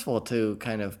stressful to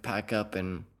kind of pack up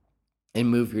and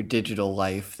move your digital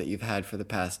life that you've had for the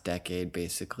past decade,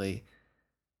 basically.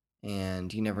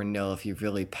 And you never know if you've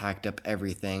really packed up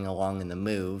everything along in the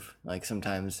move. Like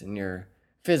sometimes in your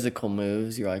physical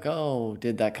moves, you're like, oh,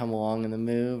 did that come along in the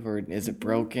move? Or is it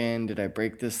broken? Did I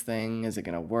break this thing? Is it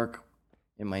going to work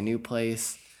in my new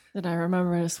place? Did I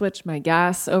remember to switch my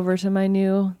gas over to my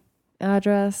new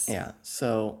address? Yeah.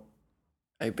 So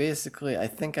I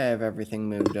think I have everything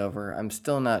moved over. I'm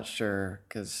still not sure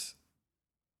because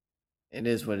it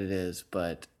is what it is,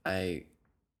 but I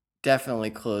definitely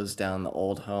closed down the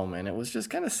old home and it was just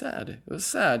kind of sad. It was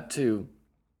sad to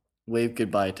wave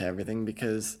goodbye to everything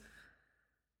because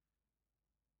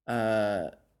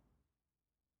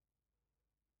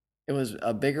it was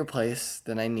a bigger place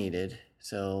than I needed.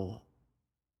 So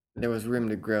there was room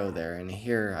to grow there. And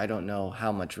here, I don't know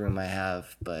how much room I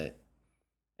have, but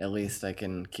at least I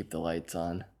can keep the lights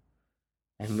on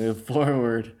and move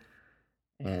forward.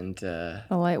 And The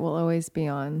light will always be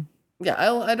on. yeah,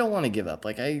 I don't want to give up.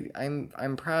 Like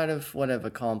I'm proud of what I've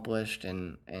accomplished,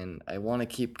 and I want to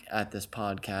keep at this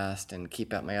podcast and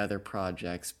keep at my other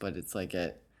projects. But it's like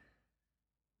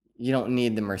you don't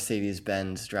need the Mercedes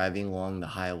Benz driving along the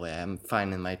highway. I'm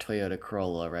fine in my Toyota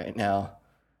Corolla right now.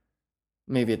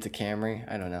 Maybe it's a Camry.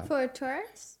 I don't know. Ford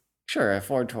Taurus? Sure, a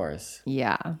Ford Taurus.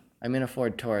 Yeah. I'm in a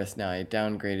Ford Taurus now. I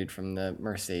downgraded from the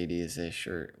Mercedes-ish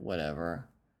or whatever.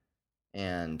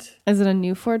 And Is it a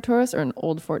new Ford Taurus or an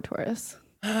old Ford Taurus?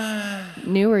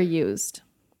 New or used?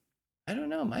 I don't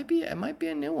know. It might be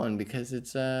a new one because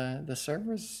it's the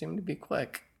servers seem to be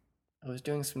quick. I was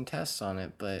doing some tests on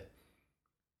it, but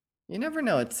you never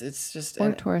know. It's just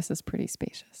Ford Taurus is pretty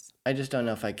spacious. I just don't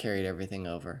know if I carried everything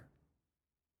over.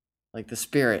 Like the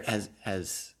spirit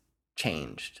has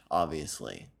changed,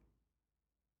 obviously.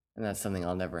 And that's something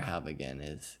I'll never have again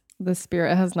is The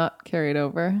spirit has not carried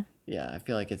over. yeah, I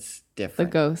feel like it's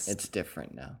different. ghost. It's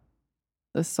different now.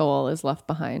 The soul is left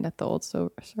behind at the old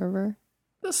server.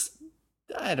 This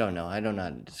I don't know. I don't know how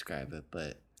to describe it,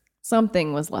 but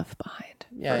Something was left behind.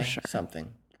 yeah, for sure.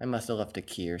 something. I must have left a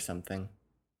key or something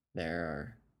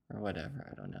there or whatever.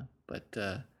 I don't know. But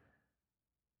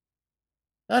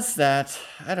that's that.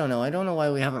 I don't know. I don't know why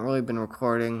we haven't really been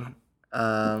recording.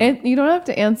 You don't have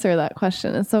to answer that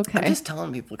question. It's okay. I'm just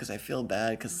telling people because I feel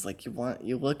bad because it's like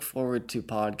you look forward to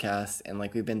podcasts and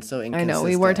like we've been so I inconsistent. know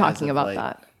we were as talking of about late,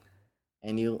 that.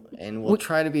 and we'll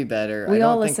try to be better. We I don't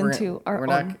all think listen we're- to our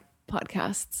we're own not.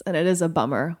 podcasts, and it is a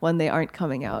bummer when they aren't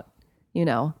coming out. You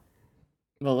know.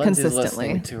 Well, Lindsay's consistently.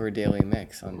 listening to her daily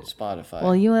mix on Spotify.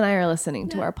 Well, you and I are listening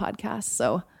to our podcast,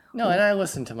 so no, and I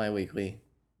listen to my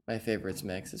favorites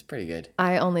mix. It's pretty good.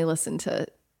 I only listen to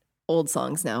old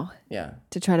songs now Yeah,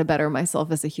 to try to better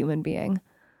myself as a human being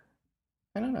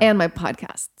I don't know. and my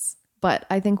podcasts. But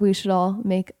I think we should all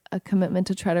make a commitment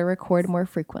to try to record more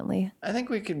frequently. I think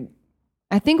we can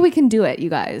do it, you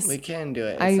guys. do it.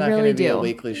 It's I not really going to be a do.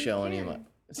 weekly show anymore.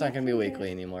 It's not going to be weekly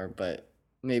anymore, but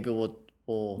maybe we'll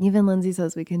Even Lindsay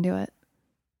says we can do it,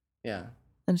 yeah.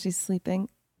 and she's sleeping,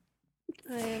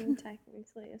 I am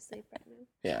technically asleep right now.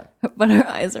 Yeah. but her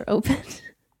eyes are open.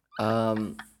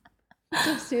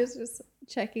 Dusty was just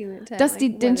checking the time. Dusty,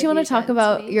 like, didn't what you want to have talk done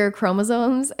about to me? your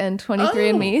chromosomes and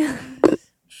 23andMe?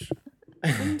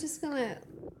 I'm just gonna.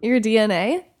 Your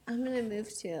DNA? I'm gonna move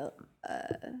to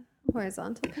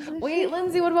horizontal position. Wait,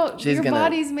 Lindsay, what about your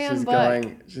body's man she's butt?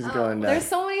 She's going There's down.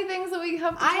 so many things that we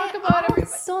have to I talk about.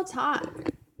 always still talk.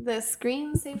 The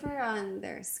screensaver on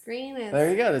their screen is. There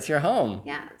you go. That's your home.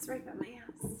 Yeah, it's right by my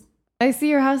house. I see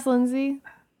your house, Lindsay.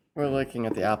 We're looking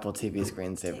at the Apple TV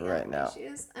screensaver right now.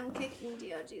 Shoes. I'm kicking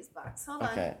DOG's box. Hold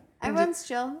Okay. on. Everyone's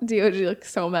chill. DOG looks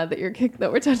so mad that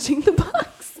we're touching the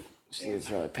box.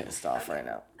 She's really pissed off right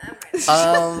now.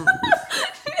 I'm ready.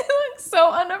 She looks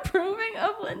so unapproving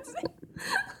of Lindsay.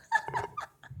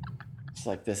 It's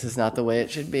like this is not the way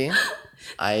it should be.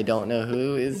 I don't know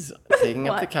who is taking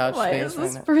up the couch Why space is right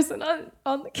this now. person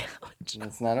on the couch?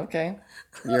 It's not okay.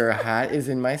 Your hat is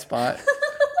in my spot.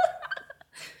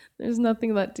 There's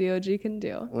nothing that DOG can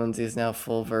do. Lindsay's now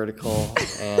full vertical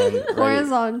and ready.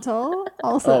 Horizontal.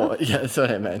 Also. Oh, yeah, that's what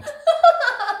I meant.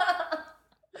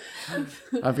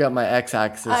 I've got my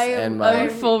x-axis and my. I'm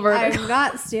full vertical. I'm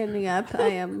not standing up. I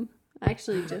am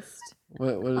actually just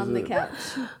What is on the it? couch.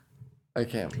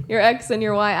 Okay. Your X and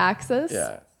your Y axis.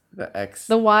 Yeah. The X.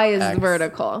 The Y is X.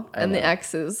 vertical I and the know.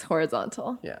 X is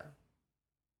horizontal. Yeah.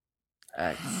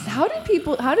 X. How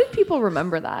did people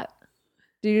remember that?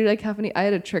 Do you have any? I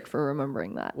had a trick for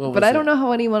remembering that, What but was I don't it? know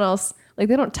how anyone else they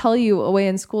don't tell you away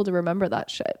in school to remember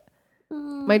that shit.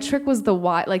 My trick was the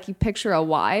Y. Like you picture a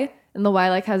Y, and the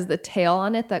Y has the tail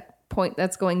on it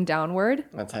that's going downward.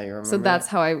 That's how you remember. So that's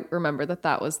how I remember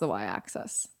that was the Y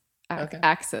axis. Okay.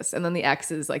 Axis, and then the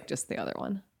X is just the other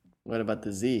one. What about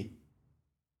the Z?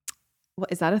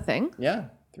 What is that a thing? Yeah.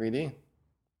 3D.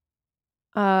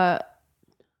 I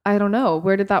don't know.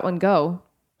 Where did that one go?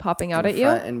 Popping out In at you?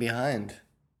 front and behind.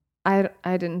 I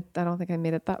don't think I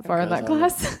made it that far in goes that on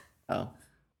class. Oh.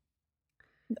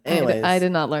 Anyways, I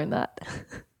did not learn that.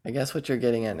 I guess what you're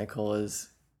getting at, Nicole, is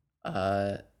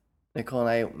Nicole and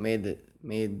I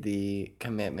made the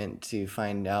commitment to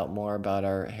find out more about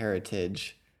our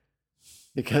heritage,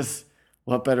 because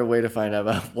what better way to find out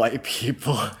about white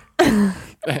people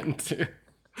than to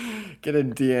get a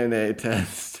DNA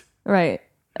test? Right.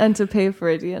 And to pay for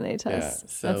a DNA test.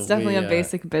 so That's definitely we, a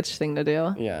basic bitch thing to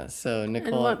do. Yeah, so And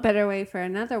Nicole, what better way for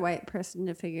another white person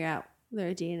to figure out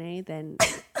their DNA than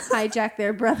hijack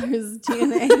their brother's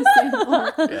DNA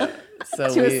sample yeah,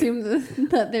 so to we, assume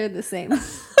that they're the same?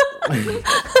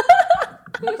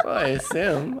 well, I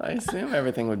assume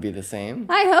everything would be the same.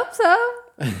 I hope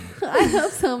so. I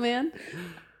hope so, man.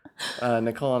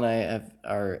 Nicole and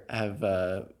I have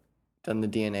done the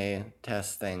DNA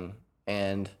test thing,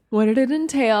 and What did it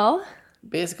entail?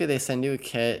 basically they send you a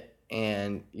kit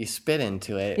and you spit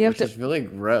into it, You have which to- is really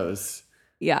gross.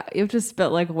 Yeah, you have to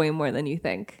spit like way more than you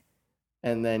think.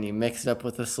 And then you mix it up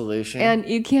with a solution. And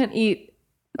you can't eat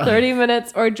 30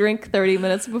 minutes or drink 30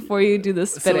 minutes before you do the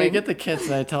so spitting. I get the kits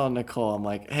and I tell Nicole, I'm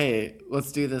like, hey,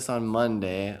 let's do this on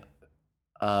Monday.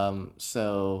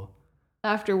 So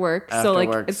after work. after So like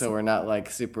work, it's so we're not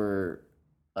like super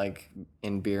like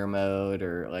in beer mode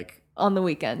or like, on the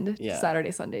weekend, Yeah. Saturday,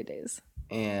 Sunday days.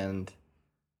 and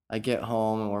I get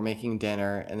home and we're making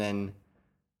dinner, and then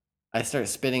I start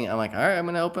spitting. I'm like, all right, I'm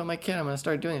gonna open up my kit. I'm gonna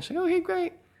start doing it. She's like, okay,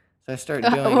 great. So I start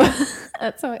doing it,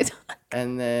 That's how I talk.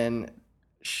 and then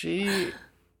she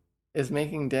is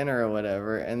making dinner or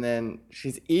whatever, and then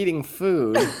she's eating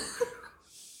food.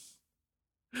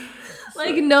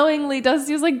 Like knowingly,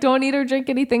 Dusty was like, don't eat or drink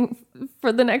anything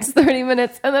for the next 30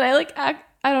 minutes. And then I like act,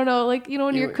 I don't know, like, you know,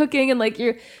 when You you're were- cooking and like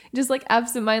you're just like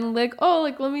absentmindedly like, oh,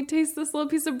 like let me taste this little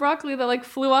piece of broccoli that like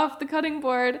flew off the cutting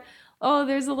board. Oh,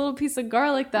 there's a little piece of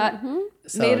garlic that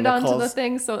So made it onto the Nicole's-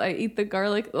 thing. So I eat the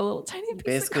garlic, the little tiny piece.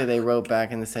 Basically, they wrote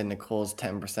back and they said Nicole's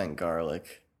 10%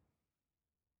 garlic.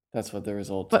 That's what the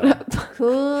results But are.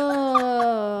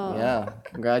 Cool. Yeah,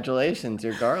 congratulations,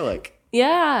 you're garlic.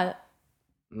 yeah.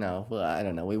 No, well, I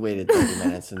don't know. We waited 30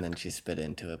 minutes and then she spit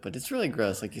into it. But it's really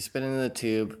gross. Like, you spit into the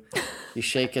tube, you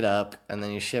shake it up, and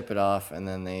then you ship it off, and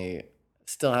then they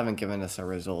still haven't given us our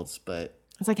results. But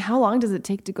It's like, how long does it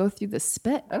take to go through the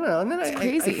spit? I don't know. And then I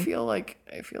crazy. feel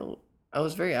I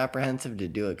was very apprehensive to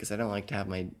do it because I don't like to have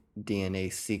my DNA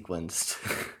sequenced.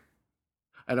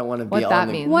 I don't want to be What on that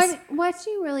the means. What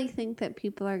do you really think that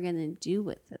people are gonna do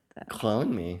with it though?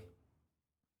 clone me.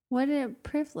 What a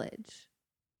privilege.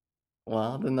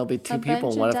 Well, then there'll be two A people.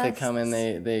 bunch What of if they come and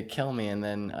dusts. they kill me and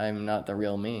then I'm not the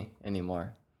real me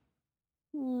anymore?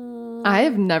 I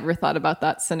have never thought about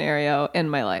that scenario in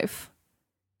my life.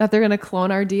 That they're going to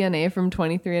clone our DNA from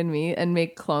 23andMe and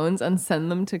make clones and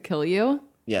send them to kill you.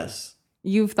 Yes.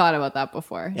 You've thought about that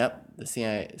before. Yep. The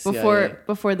CIA.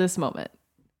 Before this moment.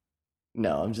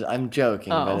 No, I'm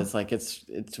joking, but Oh. it's like it's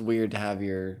weird to have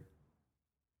your,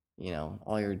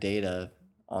 all your data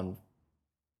on.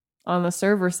 On the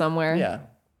server somewhere. Yeah.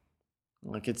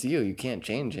 Like, it's you. You can't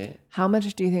change it. How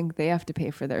much do you think they have to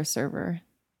pay for their server?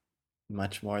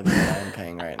 Much more than what I'm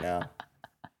paying right now.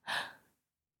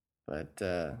 But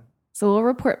So we'll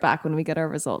report back when we get our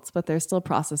results, but they're still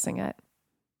processing it.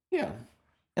 yeah,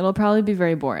 It'll probably be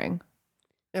very boring.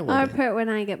 it will I'll be. report when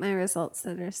I get my results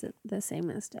that are the same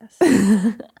as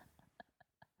Des.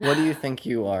 What do you think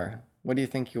you are? What do you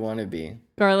think you want to be?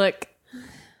 Garlic.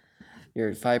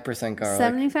 You're 5%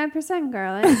 garlic. 75%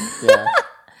 garlic. Yeah.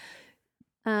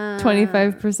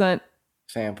 25%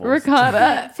 Samples.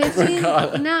 ricotta. 50.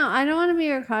 Ricotta. No, I don't want to be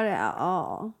ricotta at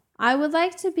all. I would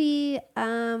like to be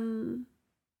no,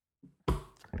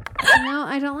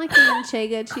 I don't like the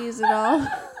manchego cheese at all.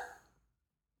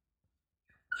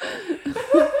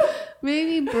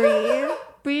 Maybe brie.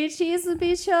 Brie cheese would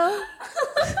be chill.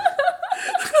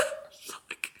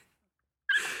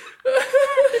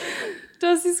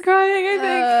 Dusty's crying, I think.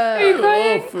 Are you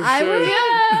crying? Oh, for I sure. would Yeah.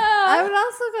 I would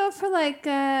also go for like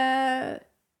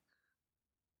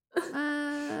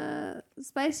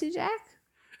spicy jack.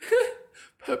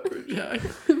 Pepper jack.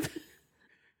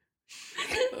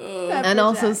 And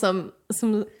also some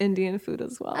Indian food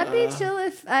as well. I'd be chill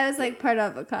if I was like part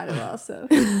avocado also.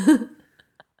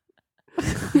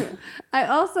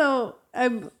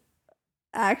 I'm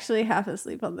actually half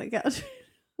asleep on the couch.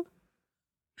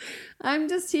 I'm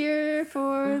just here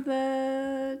for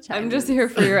the I'm just here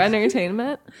for your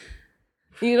entertainment.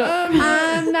 You know.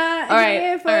 I'm not All right,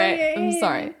 here for all right, your I'm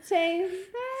sorry. entertainment.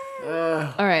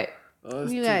 All right. That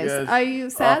was You too guys, good. are you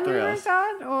sad Off the that we're rails.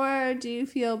 gone, or do you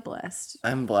feel blessed?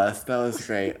 I'm blessed. That was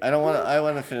great. I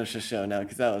want to finish the show now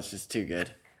because that was just too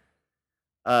good.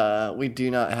 We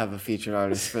do not have a featured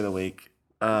artist for the week.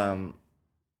 I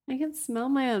can smell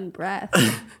my own breath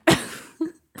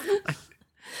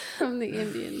from the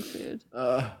Indian food.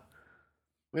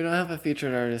 We don't have a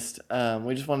featured artist.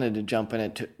 We just wanted to jump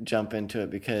into it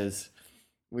because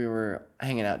we were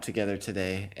hanging out together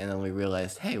today, and then we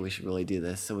realized, hey, we should really do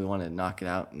this. So we wanted to knock it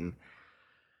out, and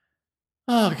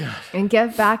oh god, And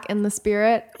get back in the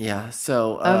spirit yeah.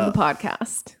 So of the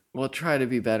podcast. we'll try to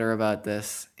be better about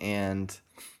this, and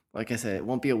like I said, it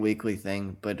won't be a weekly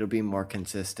thing, but it'll be more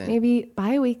consistent. Maybe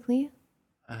bi-weekly.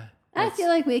 I feel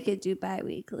like we could do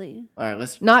bi-weekly. All right,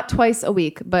 let's. Not twice a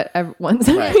week, but once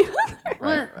a Right. week.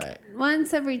 Right.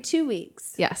 Once every 2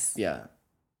 weeks. Yes. Yeah,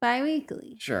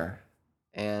 Bi-weekly. sure.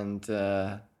 And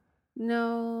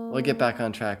No. we'll get back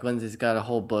on track. Lindsay's got a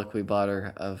whole book we bought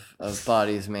her of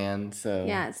bodies, man. So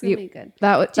Yeah, it's going to be good.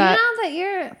 That would Do you that know that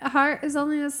your heart is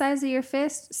only the size of your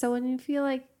fist? So when you feel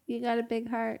like you got a big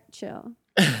heart, chill.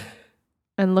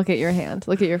 and look at your hand.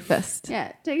 Look at your fist.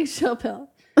 Yeah, take a chill pill.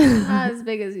 Not as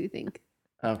big as you think.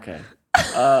 Okay.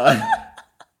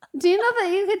 Do you know that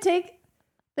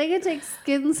they could take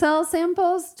skin cell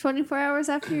samples 24 hours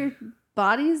after your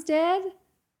body's dead?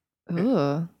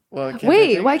 Ooh. Well,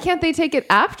 Wait, why can't they take it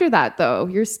after that though?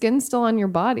 Your skin's still on your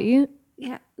body.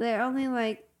 Yeah, they're only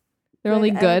like They're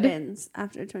only good. evidence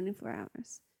after 24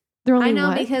 hours. They're only I know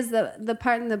what? because the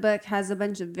part in the book has a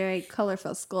bunch of very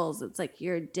colorful skulls. It's like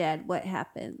you're dead. What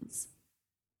happens?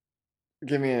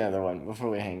 Give me another one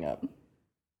before we hang up.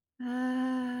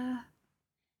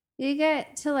 You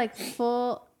get to like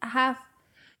full half.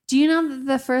 Do you know that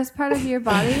the first part of your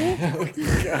body, Oh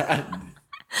god.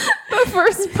 the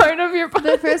first part of your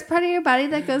body. the first part of your body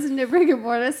that goes into rigor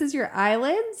mortis is your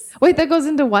eyelids? Wait, that goes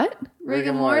into what?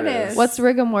 Rigor Rigor mortis. mortis. What's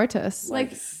rigor mortis?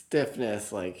 Like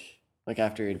stiffness, like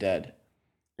after you're dead.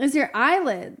 Is your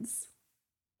eyelids?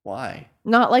 Why?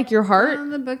 Not like your heart?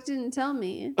 The book didn't tell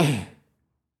me.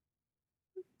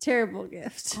 Terrible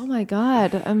gift. Oh my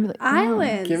god. I'm like,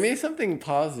 Eyelids. Give me something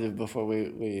positive before we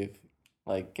leave.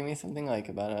 Like, give me something like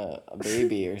about a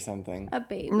baby or something. A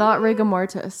baby. Not rigor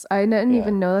mortis. I didn't Yeah.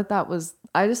 even know that was.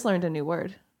 I just learned a new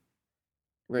word.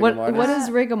 Rigor What mortis?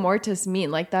 does rigor mortis mean?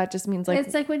 Like that just means like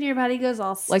It's like when your body goes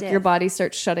all stiff. like your body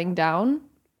starts shutting down.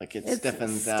 Like it It's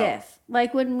stiffens stiff. out.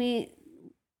 Like when we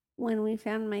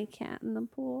found my cat in the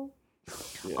pool.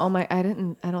 Oh my! I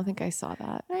don't think I saw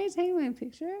that. Did I take my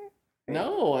picture?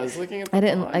 No, I was looking at the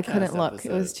I couldn't podcast look.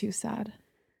 It was episode. too sad.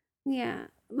 Yeah.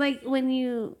 Like when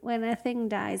a thing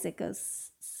dies, it goes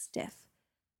stiff.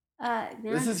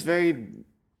 This is very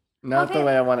not the Okay.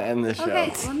 way I want to end the show.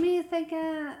 okay. Let me think.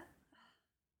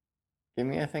 Give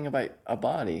me a thing about a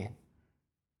body.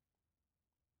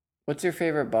 What's your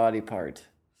favorite body part?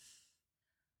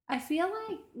 I feel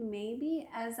like maybe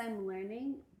as I'm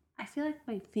learning, I feel like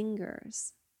my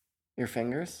fingers, Your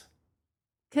fingers?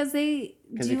 because they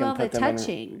Because you do can all the put them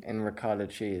touching. in ricotta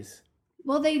cheese.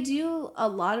 Well, they do a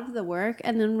lot of the work,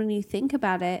 and then when you think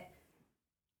about it,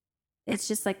 it's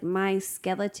just like my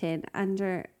skeleton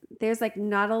under. There's like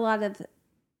not a lot of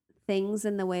things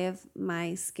in the way of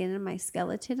my skin and my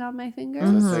skeleton on my fingers.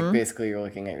 So it's Mhm. like basically you're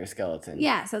looking at your skeleton.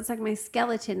 Yeah, so it's like my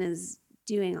skeleton is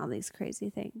doing all these crazy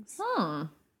things.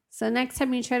 So next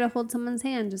time you try to hold someone's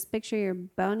hand, just picture your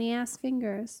bony ass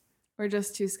fingers. We're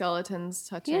just two skeletons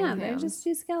touching. Yeah, they're hands. just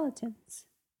two skeletons.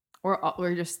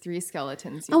 We're just three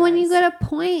skeletons. And when you go to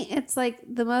point, it's like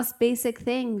the most basic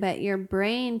thing, but your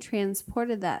brain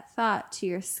transported that thought to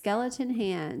your skeleton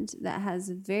hand that has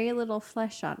very little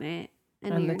flesh on it,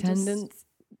 and, and you're the tendons.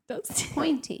 just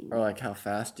pointing. Or like how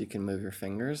fast you can move your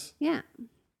fingers. Yeah,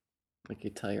 Like you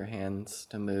tell your hands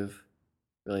to move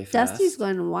really fast. Dusty's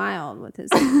going wild with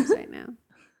his fingers right now.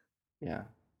 Yeah.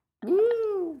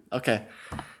 Ooh. Okay.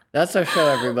 That's our show,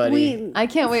 everybody. I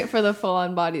can't wait for the full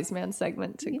on bodies man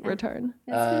segment to Yeah. return.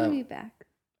 It's gonna be back.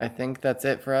 I think that's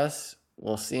it for us.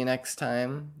 We'll see you next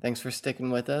time. Thanks for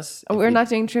sticking with us. Oh, If we're you- not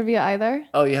doing trivia either.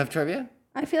 Oh, you have trivia?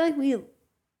 I feel like we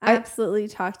absolutely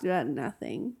talked about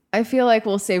nothing. I feel like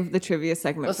we'll save the trivia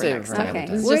segment We'll for save it next for time. another Okay,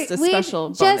 time. This is just a special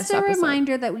bonus just a episode.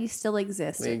 reminder that we still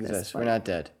exist. We at this exist. We're point. not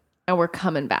dead. And we're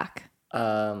coming back.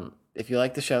 If you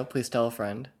like the show, please tell a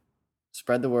friend.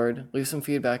 Spread the word. Leave some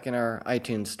feedback in our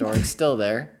iTunes store. It's still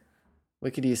there. We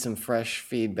could use some fresh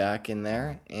feedback in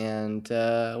there. And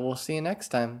we'll see you next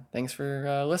time. Thanks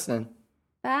for listening.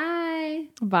 Bye.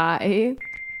 Bye.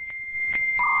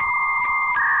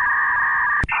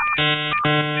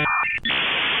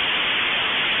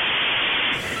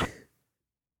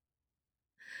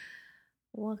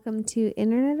 Welcome to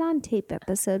Internet on Tape,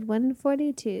 episode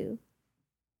 142.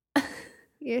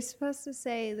 You're supposed to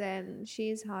say then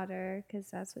she's hotter because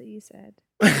that's what you said.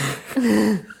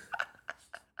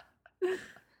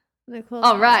 Nicole's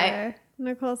All right. hotter.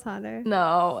 Nicole's hotter.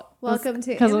 No. Welcome to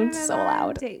because I'm Internet so on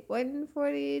loud. Tape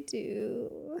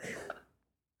 142.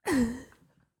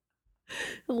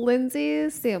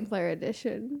 Lindsay's Sampler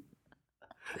Edition.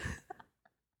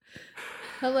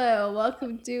 Hello,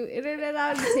 welcome to Internet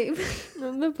on Tape.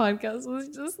 And the podcast was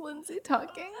just Lindsay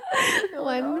talking.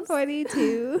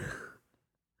 142.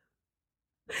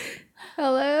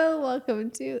 Hello, welcome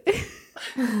to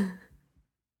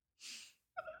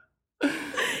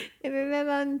Internet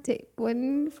on Tape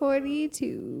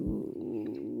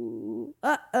 142.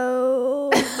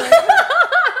 Uh-oh.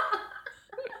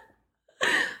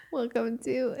 Welcome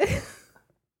to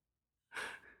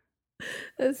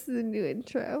this is the new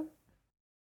intro.